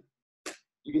this.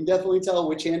 You can definitely tell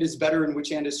which hand is better and which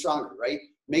hand is stronger, right?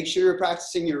 Make sure you're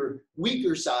practicing your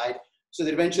weaker side so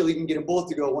that eventually you can get them both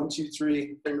to go 1, 2,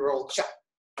 3, finger roll, chop.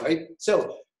 Right?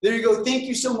 So there you go. Thank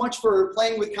you so much for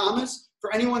playing with commas.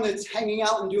 For anyone that's hanging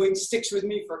out and doing sticks with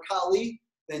me for Kali,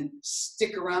 then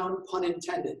stick around, pun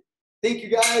intended. Thank you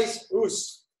guys.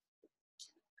 Oos.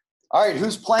 All right,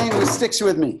 who's playing with sticks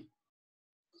with me?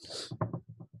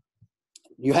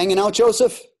 You hanging out,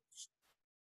 Joseph?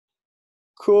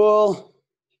 Cool.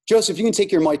 Joseph, you can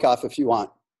take your mic off if you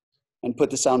want and put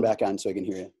the sound back on so I can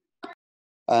hear you.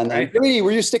 And then, Brady,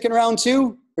 were you sticking around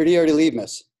too? Or did you already leave,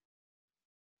 miss?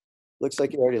 Looks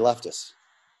like you already left us.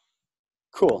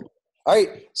 Cool. All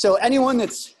right, so anyone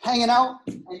that's hanging out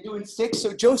and doing sticks,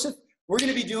 so Joseph, we're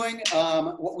gonna be doing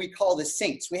what we call the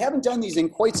Saints. We haven't done these in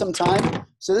quite some time,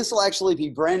 so this will actually be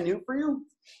brand new for you.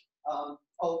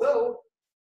 Although,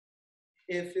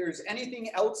 if there's anything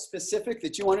else specific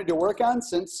that you wanted to work on,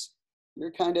 since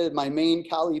you're kind of my main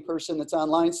Kali person that's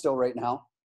online still right now.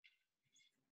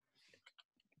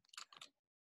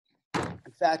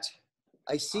 In fact,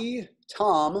 I see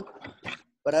Tom,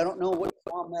 but I don't know what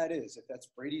Tom that is, if that's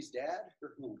Brady's dad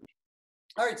or who.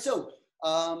 All right, so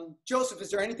Joseph, is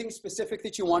there anything specific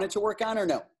that you wanted to work on or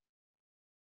no?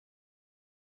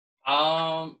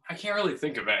 I can't really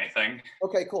think of anything.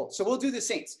 Okay, cool. So we'll do the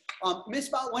Saints. Miss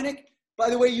Botwinick, by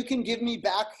the way, you can give me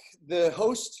back the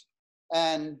host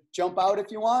and jump out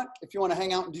if you want. If you want to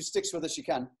hang out and do sticks with us, you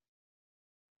can.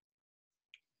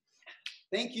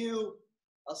 Thank you.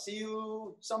 I'll see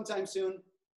you sometime soon.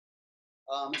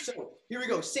 So here we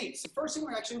go, Saints. The first thing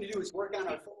we're actually going to do is work on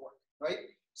our footwork, right?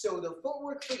 So the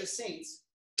footwork for the Saints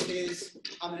is,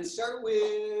 I'm going to start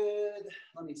with,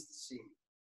 let me see.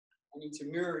 I need to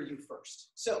mirror you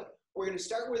first. So we're going to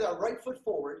start with our right foot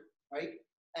forward, right?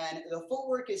 And the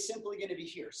footwork is simply going to be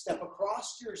here. Step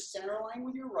across your center line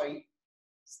with your right,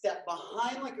 step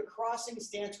behind like a crossing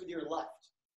stance with your left.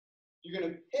 You're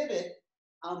going to pivot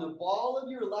on the ball of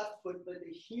your left foot, but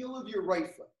the heel of your right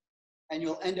foot. And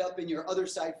you'll end up in your other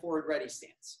side forward ready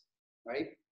stance, right?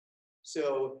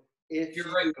 So if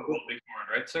Your right foot will be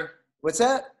forward, right, sir? What's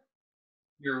that?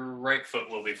 Your right foot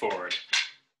will be forward.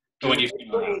 So Your when you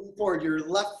right foot will be forward, your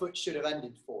left foot should have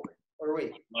ended forward. Or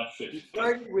wait, left foot. you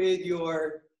started with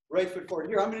your right foot forward.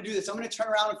 Here, I'm going to do this. I'm going to turn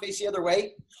around and face the other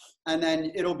way, and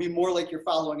then it'll be more like you're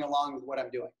following along with what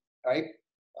I'm doing, all right?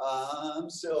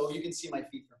 So you can see my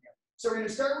feet from here. So we're going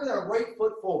to start with our right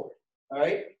foot forward, all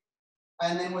right?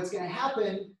 And then what's going to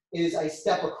happen is I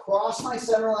step across my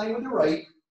center line with the right.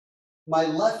 My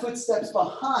left foot steps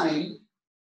behind.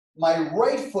 My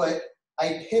right foot,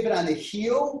 I pivot on the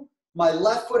heel. My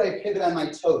left foot, I pivot on my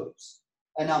toes.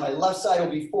 And now my left side will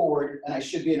be forward, and I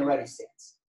should be in a ready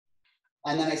stance.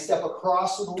 And then I step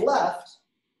across with the left.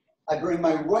 I bring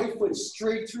my right foot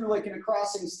straight through like in a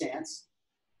crossing stance.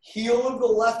 Heel of the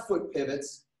left foot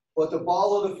pivots, but the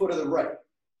ball of the foot of the right.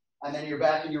 And then you're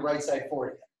back in your right side forward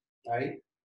again. All right?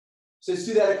 So let's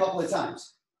do that a couple of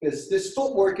times, because this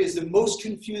footwork is the most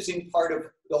confusing part of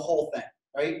the whole thing,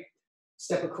 right?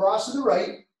 Step across to the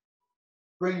right,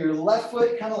 bring your left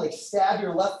foot, kind of like stab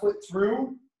your left foot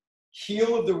through,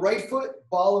 heel of the right foot,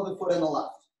 ball of the foot on the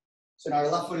left. So now our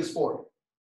left foot is forward.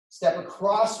 Step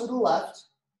across with the left,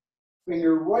 bring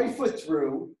your right foot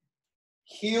through,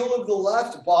 heel of the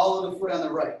left, ball of the foot on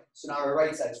the right. So now our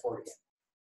right side is forward again.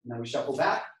 And then we shuffle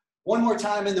back. One more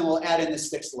time, and then we'll add in the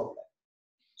sticks a little bit.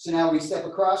 So now we step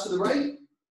across to the right,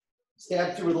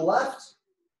 stab through with the left,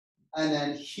 and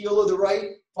then heel of the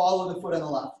right, ball of the foot on the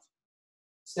left.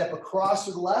 Step across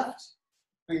with the left,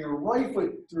 bring your right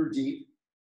foot through deep,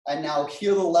 and now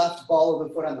heel the left, ball of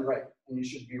the foot on the right. And you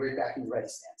should be right back in your ready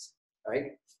stance, all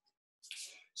right?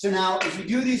 So now, as we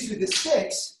do these with the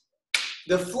sticks,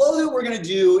 the flow that we're gonna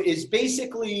do is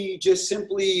basically just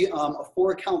simply a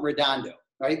 4-count redondo,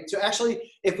 right? So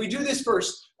actually, if we do this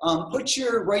first, put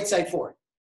your right side forward.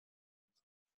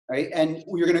 Right? And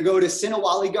we're going to go to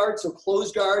Sinawali guard, so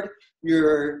closed guard.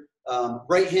 Your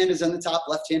right hand is on the top,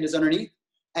 left hand is underneath.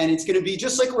 And it's going to be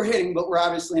just like we're hitting, but we're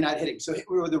obviously not hitting. So hit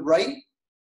with the right,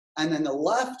 and then the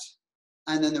left,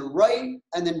 and then the right,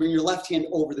 and then bring your left hand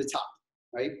over the top,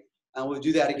 right? And we'll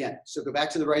do that again. So go back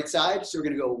to the right side. So we're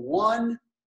going to go 1,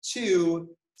 2,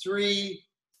 3,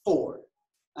 4.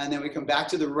 And then we come back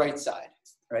to the right side,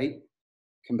 right?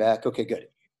 Come back. Okay, good.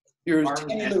 Here's a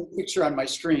tiny little picture on my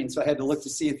screen, so I had to look to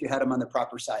see if you had them on the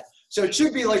proper side. So it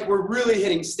should be like we're really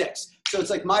hitting sticks. So it's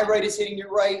like my right is hitting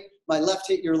your right, my left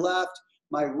hit your left,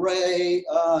 my right,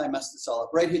 I messed this all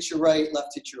up. Right hits your right,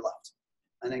 left hits your left.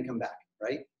 And then come back,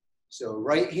 right? So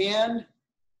right hand,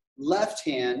 left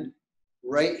hand,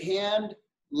 right hand,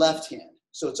 left hand.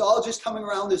 So it's all just coming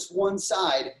around this one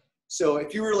side. So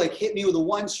if you were like hit me with a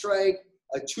 1 strike,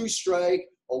 a 2 strike,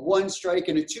 a 1 strike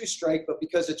and a 2 strike, but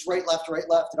because it's right, left,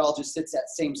 it all just sits that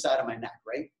same side of my neck,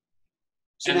 right?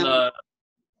 So and now,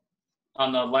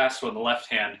 on the last one, the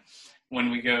left hand, when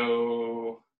we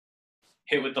go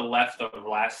hit with the left the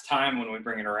last time, when we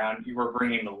bring it around, you were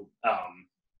bringing the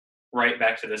right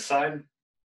back to this side?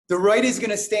 the right is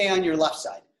gonna stay on your left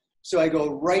side. So I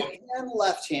go right hand,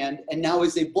 left hand, and now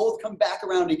as they both come back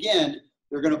around again,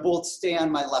 they're gonna both stay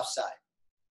on my left side.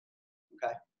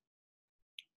 Okay.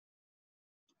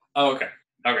 Oh, okay.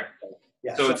 Okay.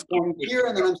 Yeah, So so it's I'm going here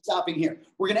and then I'm stopping here.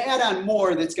 We're gonna add on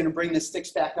more that's gonna bring the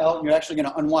sticks back out, and you're actually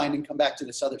gonna unwind and come back to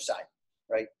this other side,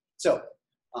 right? So,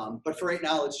 but for right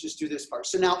now, let's just do this part.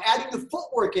 So now adding the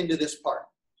footwork into this part,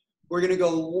 we're gonna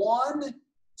go 1,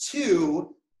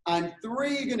 2, on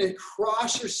 3, you're gonna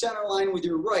cross your center line with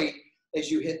your right as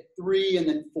you hit 3 and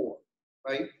then 4,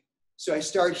 right? So I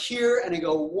start here and I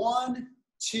go 1,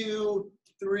 2,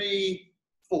 3,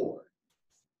 4.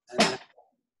 And then,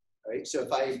 right? So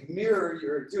if I mirror,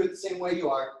 you do it the same way you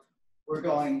are. We're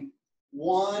going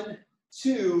 1,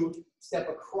 2, step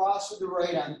across with the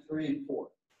right on 3 and 4,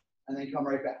 and then come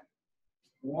right back.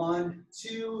 1,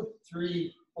 2,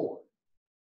 3, 4,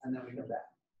 and then we come back.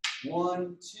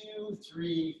 1, 2,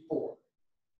 3, 4,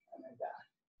 and then back.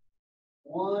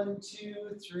 1, 2,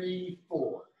 3,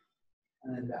 4,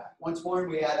 and then back. Once more,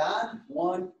 we add on.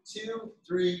 1, 2,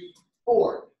 3,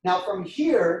 4. Now from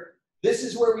here, this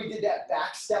is where we did that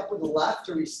back step with the left,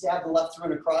 or we stab the left through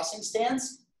in a crossing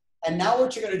stance. And now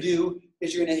what you're going to do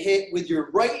is you're going to hit with your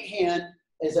right hand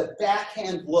as a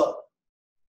backhand blow.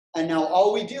 And now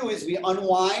all we do is we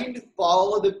unwind,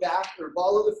 ball of the back, or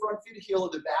ball of the front feet, heel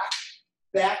of the back,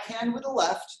 backhand with the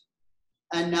left,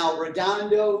 and now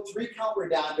redondo, 3-count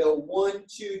redondo, 1,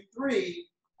 2, 3,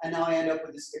 and now I end up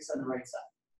with the sticks on the right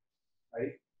side,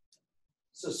 right?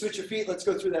 So switch your feet. Let's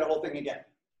go through that whole thing again.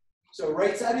 So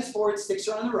right side is forward, sticks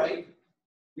are on the right.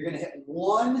 You're going to hit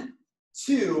 1,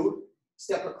 2,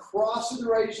 step across with the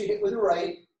right as you hit with the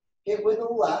right, hit with the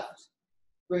left.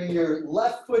 Bring your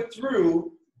left foot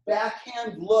through,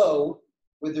 backhand low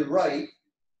with the right.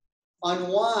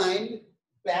 Unwind,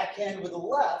 backhand with the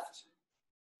left.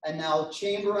 And now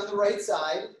chamber on the right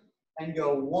side and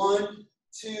go 1,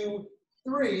 2,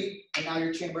 3. And now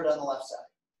you're chambered on the left side.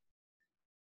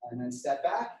 And then step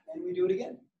back and we do it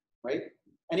again, right?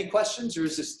 Any questions, or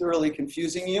is this thoroughly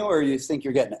confusing you, or you think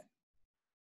you're getting it?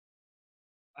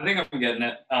 I think I'm getting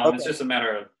it. Okay. It's just a matter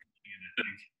of, I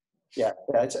think. Yeah,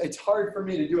 it's hard for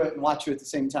me to do it and watch you at the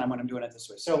same time when I'm doing it this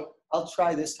way. So I'll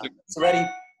try this time. So ready?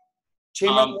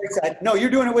 Chamber on the right side. No, you're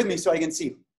doing it with me so I can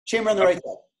see. Chamber on the right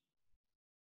side.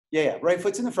 Yeah, right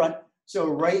foot's in the front. So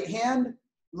right hand,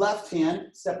 left hand,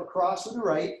 step across with the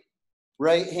right.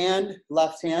 Right hand,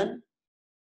 left hand.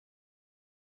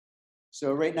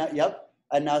 So right now, yep.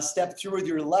 And now step through with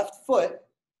your left foot,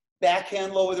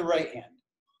 backhand low with the right hand.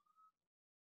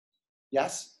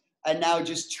 Yes? And now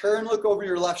just turn, look over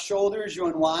your left shoulder as you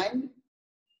unwind.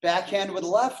 Backhand with the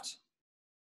left.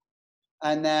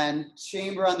 And then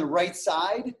chamber on the right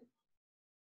side.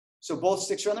 So both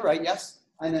sticks are on the right, yes?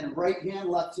 And then right hand,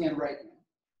 left hand, right hand.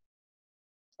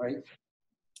 Right?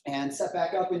 And step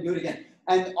back up and do it again.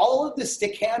 And all of the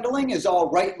stick handling is all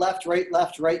right, left, right,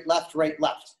 left, right, left, right,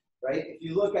 left. Right? If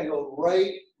you look, I go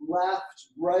right, left,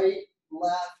 right,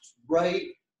 left, right,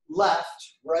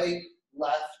 left, right,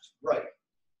 left, right.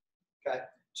 Okay?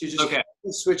 So you're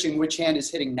just switching which hand is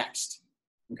hitting next.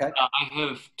 Okay? I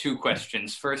have 2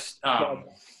 questions. First,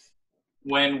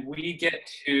 when we get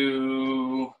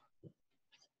to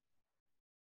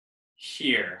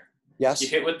here, yes. You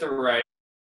hit with the right.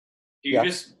 Do you Yeah.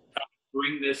 just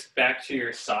bring this back to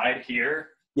your side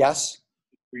here? Yes.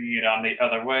 Bring it on the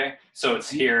other way, so it's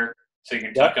here, so you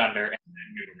can tuck under and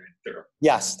then move it right through.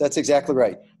 Yes, that's exactly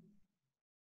right.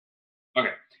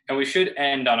 Okay, and we should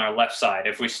end on our left side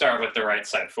if we start with the right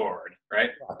side forward,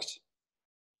 right? Correct.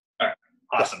 All right,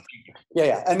 awesome.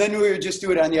 Yeah. And then we would just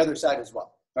do it on the other side as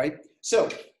well, right? So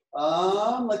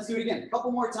let's do it again. A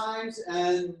couple more times,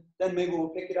 and then maybe we'll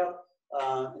pick it up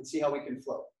and see how we can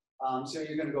flow. So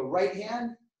you're going to go right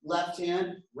hand, left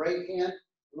hand, right hand,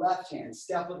 left hand.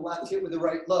 Step with left hit with the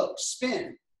right low.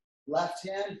 Spin. Left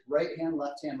hand, right hand,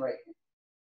 left hand, right hand.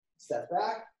 Step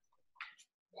back.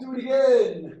 Do it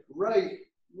again. Right,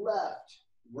 left.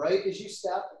 Right as you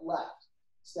step, left.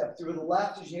 Step through the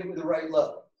left as you hit with the right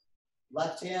low.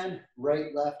 Left hand,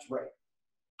 right, left, right.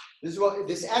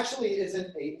 This actually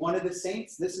isn't one of the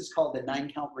saints. This is called the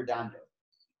 9-count redondo.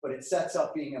 But it sets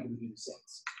up being able to do the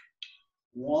saints.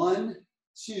 1,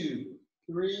 2,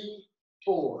 3,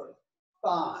 4,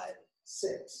 5,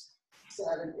 6,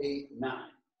 7, 8, 9.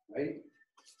 Right?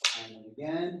 And then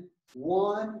again,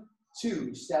 1,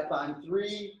 2, step on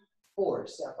 3, 4,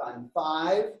 step on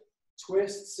 5,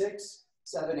 twist 6,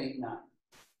 7, 8, 9.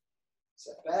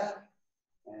 Step back,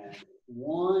 and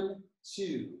 1,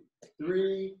 2,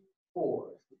 3, 4,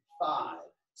 5,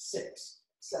 6,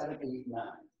 7, 8, 9.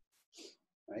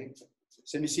 Right?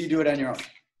 So let me see you do it on your own.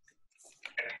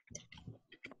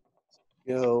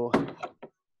 Go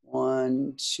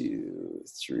 1, 2,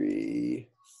 3,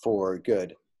 4.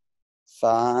 Good.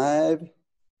 5,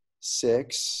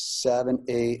 6, 7,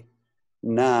 8,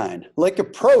 9. Like a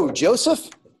pro, Joseph.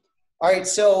 All right,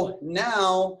 so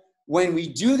now when we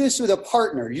do this with a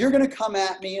partner, you're going to come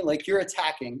at me like you're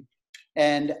attacking,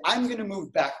 and I'm going to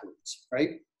move backwards,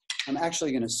 right? I'm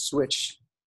actually going to switch,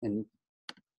 and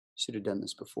should have done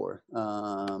this before.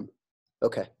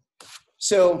 Okay,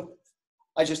 so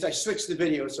I switched the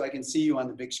video so I can see you on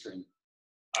the big screen.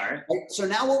 All right. So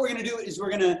now what we're going to do is we're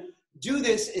going to do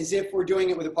this as if we're doing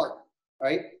it with a partner,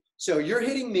 right? So you're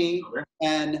hitting me,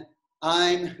 and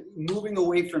I'm moving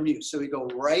away from you. So we go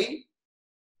right,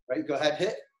 go ahead,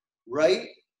 hit, right,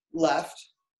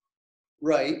 left,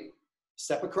 right,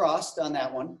 step across on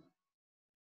that one,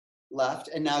 left,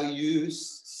 and now you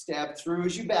stab through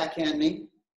as you backhand me.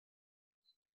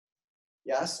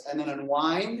 Yes, and then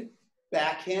unwind,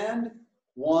 backhand,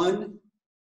 1,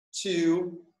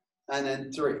 2, and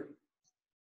then 3.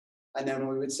 And then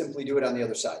we would simply do it on the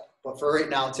other side. But for right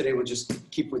now, today, we'll just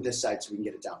keep with this side so we can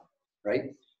get it down,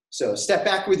 right? So step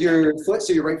back with your foot,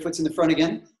 so your right foot's in the front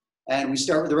again. And we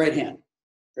start with the right hand.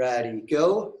 Ready,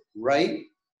 go. Right,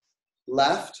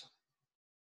 left,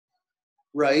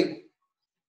 right,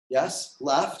 yes,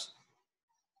 left.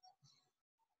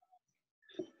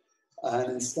 And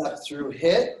then step through,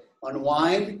 hit,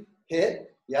 unwind,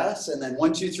 hit, yes. And then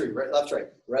 1, 2, 3, right,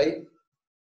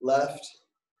 left,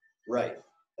 right.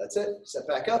 That's it. Step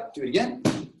back up, do it again.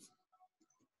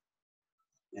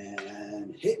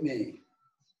 And hit me.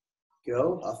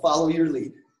 Go. I'll follow your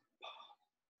lead.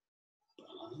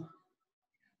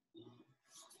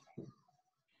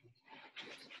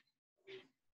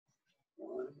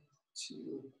 1,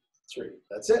 2, 3.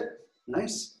 That's it.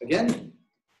 Nice. Again.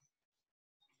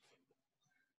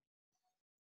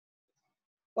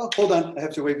 Oh, hold on. I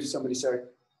have to wave to somebody. Sorry.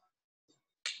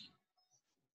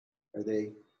 Are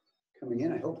they coming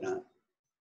in? I hope not.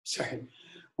 Sorry.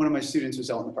 One of my students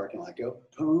was out in the parking lot. Go.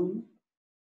 Boom.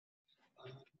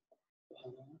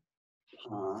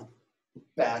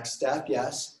 Back step.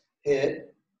 Yes.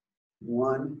 Hit.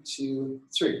 1, 2,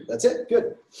 3. That's it.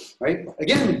 Good. Right.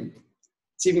 Again.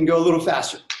 Let's even go a little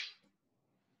faster.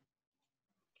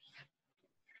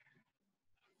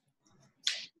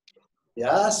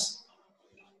 Yes.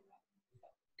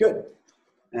 Good.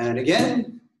 And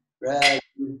again. Ready.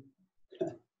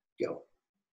 Go.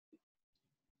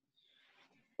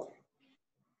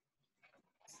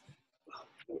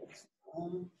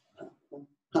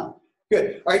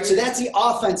 Good. All right, so that's the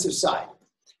offensive side.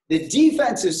 The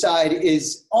defensive side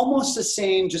is almost the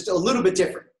same, just a little bit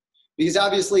different. Because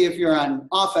obviously, if you're on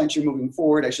offense, you're moving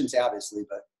forward. I shouldn't say obviously,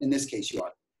 but in this case, you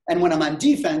are. And when I'm on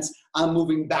defense, I'm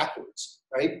moving backwards,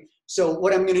 right? So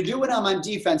what I'm going to do when I'm on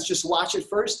defense, just watch it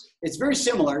first. It's very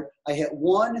similar. I hit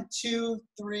 1, 2,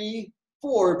 3,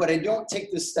 4, but I don't take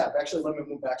this step. Actually, let me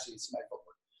move back so you can see my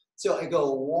footwork. So I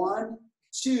go 1,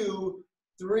 2,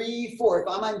 3, 4. If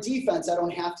I'm on defense, I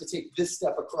don't have to take this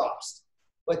step across.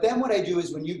 But then what I do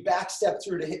is when you back step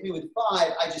through to hit me with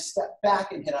 5, I just step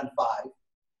back and hit on 5.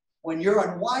 When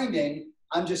you're unwinding,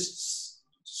 I'm just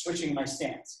switching my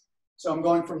stance. So I'm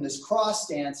going from this cross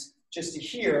stance just to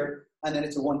here, and then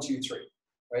it's a 1, 2, 3,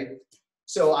 right?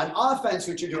 So on offense,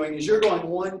 what you're doing is you're going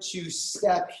 1, 2,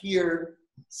 step here,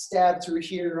 stab through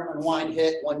here, unwind,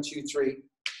 hit, 1, 2, 3.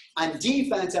 On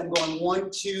defense, I'm going 1,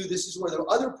 2. This is where the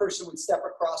other person would step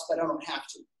across, but I don't have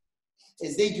to.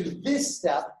 As they do this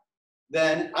step,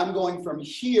 then I'm going from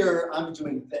here, I'm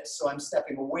doing this. So I'm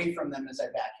stepping away from them as I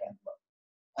backhand low.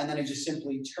 And then I just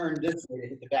simply turn this way to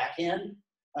hit the backhand,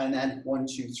 and then 1,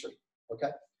 2, 3, okay?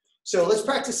 So let's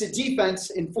practice the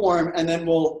defense in form, and then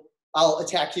I'll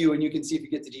attack you, and you can see if you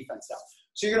get the defense down.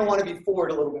 So you're gonna wanna be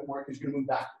forward a little bit more because you're gonna move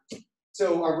backwards.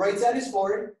 So our right side is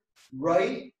forward,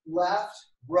 right, left,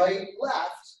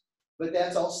 but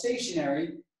that's all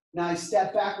stationary. Now I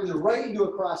step back with the right into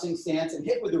a crossing stance and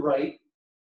hit with the right,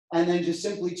 and then just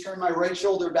simply turn my right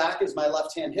shoulder back as my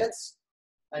left hand hits.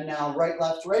 And now right,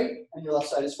 and your left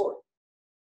side is forward.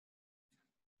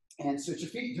 And switch your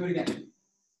feet, do it again.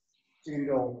 So you're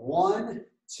gonna go 1,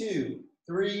 2,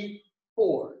 3,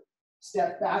 4.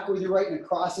 Step back with your right in a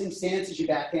crossing stance as you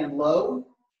backhand low.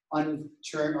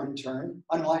 Turn,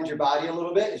 unwind your body a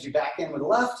little bit as you backhand with the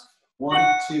left. 1,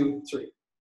 2, 3.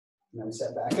 And then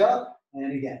step back up,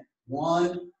 and again.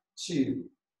 1, 2,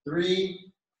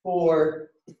 3,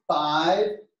 4, 5,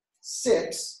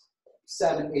 6,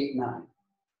 7, 8, 9.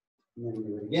 And then we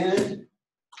do it again.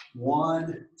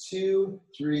 1, 2,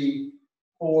 3,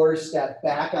 4. Step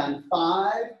back on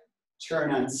 5.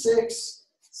 Turn on 6,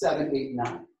 7, 8, 9.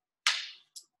 All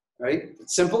right?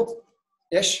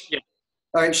 Simple-ish? Yeah.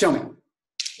 All right, show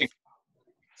me.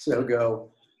 So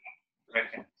go Right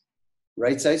hand.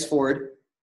 right side's forward.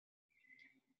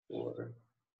 4.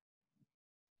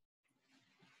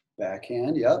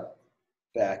 Backhand, yep.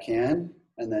 Backhand,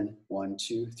 and then 1,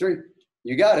 2, 3.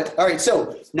 You got it. All right,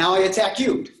 so now I attack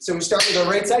you. So we start with our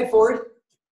right side forward.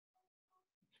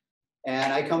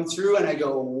 And I come through and I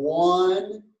go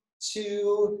 1,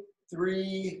 2,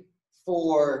 3,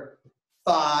 4,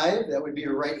 5. That would be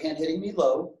your right hand hitting me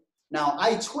low. Now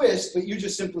I twist, but you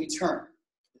just simply turn.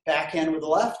 Backhand with the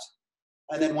left,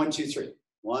 and then 1, 2, 3.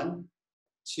 1,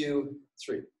 2,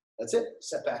 3. That's it.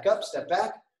 Step back up, step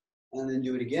back, and then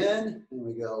do it again. And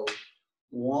we go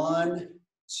 1,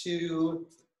 2,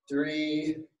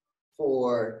 3,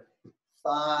 4,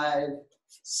 5,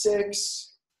 6.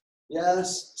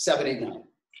 Yes. 7, 8, 9.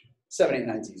 7, 8,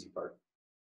 9 is the easy part.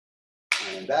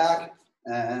 And back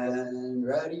and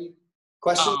ready.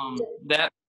 Question?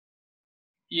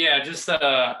 Yeah, just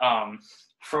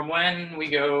from when we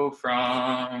go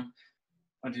from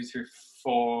 1, 2, 3,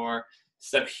 4,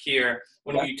 step here,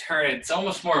 when we turn it, it's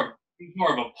almost more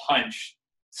of a punch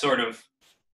sort of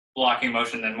blocking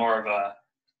motion than more of a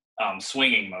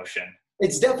swinging motion.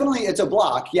 It's a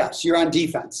block. Yes, you're on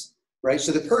defense, right?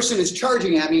 So the person is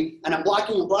charging at me, and I'm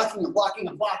blocking,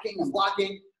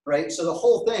 right? So the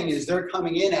whole thing is they're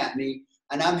coming in at me,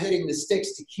 and I'm hitting the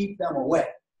sticks to keep them away,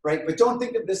 right? But don't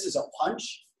think of this as a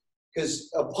punch,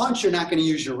 because a punch, you're not going to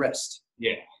use your wrist.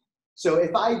 Yeah. So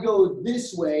if I go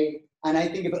this way, and I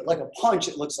think of it like a punch,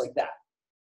 it looks like that.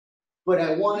 but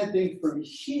I want to think from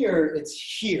here, it's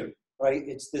here, right?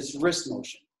 It's this wrist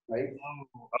motion, right?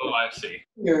 Oh, I see.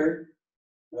 Here,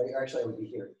 right? Actually, I would be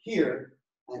here,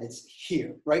 and it's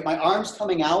here, right? My arm's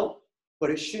coming out, but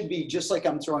it should be just like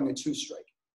I'm throwing a two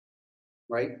strike,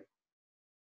 right?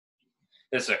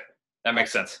 Yes, sir. That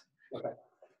makes sense. Okay.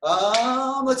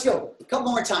 Let's go. A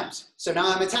couple more times. So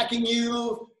now I'm attacking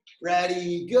you.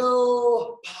 Ready,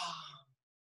 go.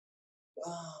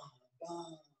 Bam,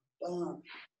 bam, bam,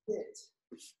 hit.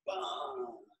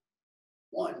 Bam.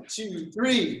 1, 2,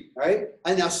 3. All right.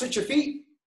 And now switch your feet.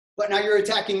 But now you're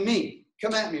attacking me.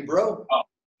 Come at me, bro. Oh.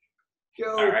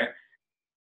 Go. All right.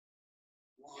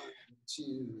 1,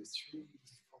 2, 3,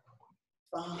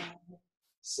 4, 5,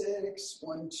 6.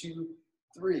 1, 2,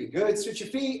 3. Good. Switch your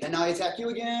feet. And now I attack you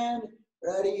again.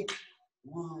 Ready?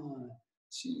 1,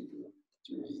 2,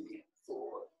 3,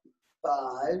 4,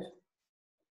 5,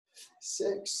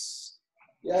 6.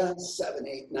 Yeah, 7,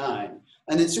 8, 9.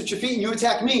 And then switch your feet and you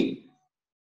attack me.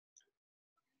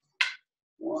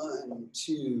 1,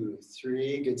 2,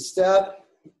 3. Good step.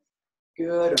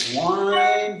 Good.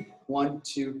 Unwind. 1,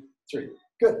 2, 3.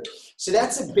 Good. So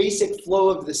that's the basic flow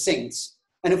of the Saints.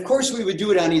 And of course, we would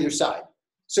do it on either side.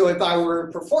 So if I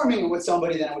were performing with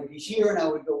somebody, then I would be here and I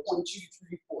would go 1, 2,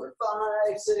 3, 4,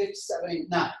 5, 6, 7, 8,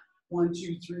 9. 1,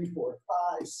 2, 3, 4,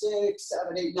 5, 6,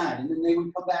 7, 8, 9. And then they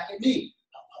would come back at me.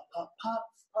 Pop, pop,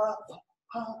 pop, pop,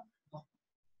 pop, pop,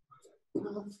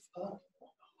 pop,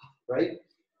 pop, right?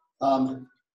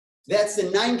 That's the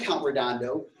 9-count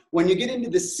redondo. When you get into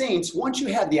the Saints, once you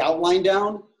have the outline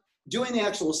down, doing the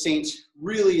actual Saints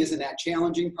really isn't that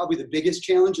challenging. Probably the biggest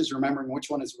challenge is remembering which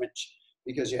one is which,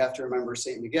 because you have to remember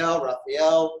St. Miguel,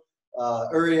 Raphael,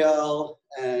 Uriel,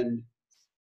 and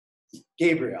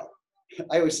Gabriel.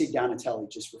 I always say Donatelli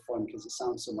just for fun because it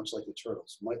sounds so much like the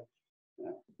Turtles.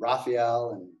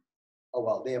 Raphael and, oh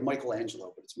well, they have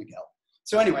Michelangelo, but it's Miguel.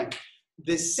 So anyway,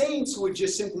 the Saints would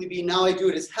just simply be, now I do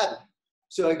it as heaven.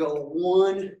 So I go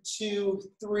 1, 2,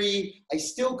 3. I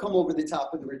still come over the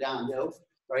top of the redondo,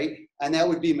 right? And that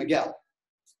would be Miguel.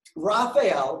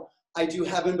 Raphael, I do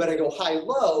heaven, but I go high,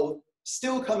 low,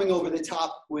 still coming over the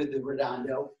top with the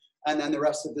redondo. And then the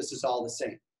rest of this is all the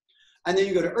same. And then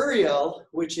you go to Uriel,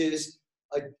 which is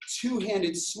a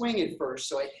two-handed swing at first.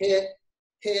 So I hit,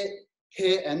 hit,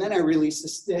 hit, and then I release the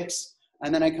sticks,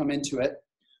 and then I come into it.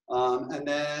 And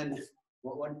then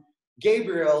what one?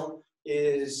 Gabriel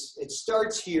is, it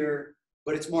starts here,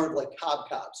 but it's more of like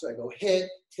cob-cob. So I go hit,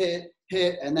 hit,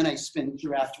 hit, and then I spin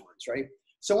through afterwards, right?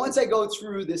 So once I go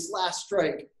through this last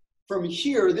strike, from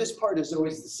here, this part is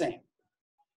always the same.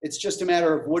 It's just a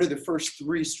matter of what are the first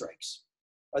 3 strikes.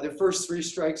 Are the first 3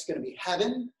 strikes going to be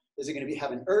heaven? Is it going to be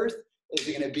heaven, earth? Is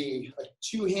it going to be a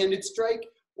two-handed strike?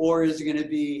 Or is it going to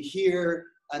be here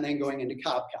and then going into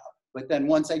cob-cob? But then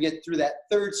once I get through that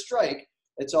 3rd strike,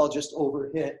 it's all just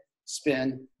over, hit,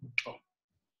 spin, boom,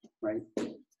 right?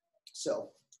 So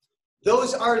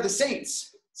those are the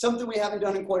Saints. Something we haven't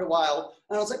done in quite a while.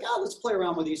 And I was like, let's play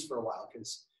around with these for a while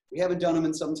because we haven't done them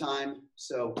in some time.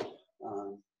 So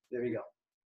there you go.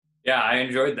 Yeah, I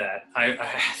enjoyed that. I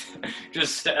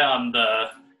just at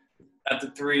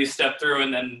the 3 step through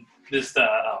and then this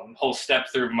whole step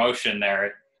through motion there,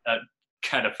 it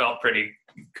kind of felt pretty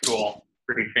cool,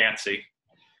 pretty fancy.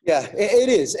 Yeah, it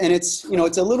is. And it's,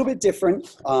 it's a little bit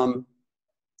different,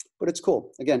 but it's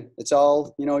cool. Again, it's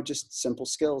all, just simple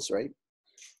skills, right?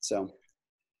 So,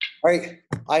 all right,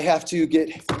 I have to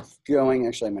get going.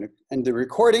 Actually, I'm going to end the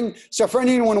recording. So for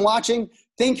anyone watching,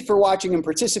 thank you for watching and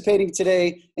participating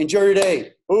today. Enjoy your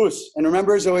day. Oos. And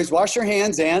remember, as always, wash your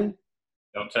hands and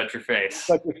don't touch your face.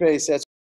 Touch your face. That's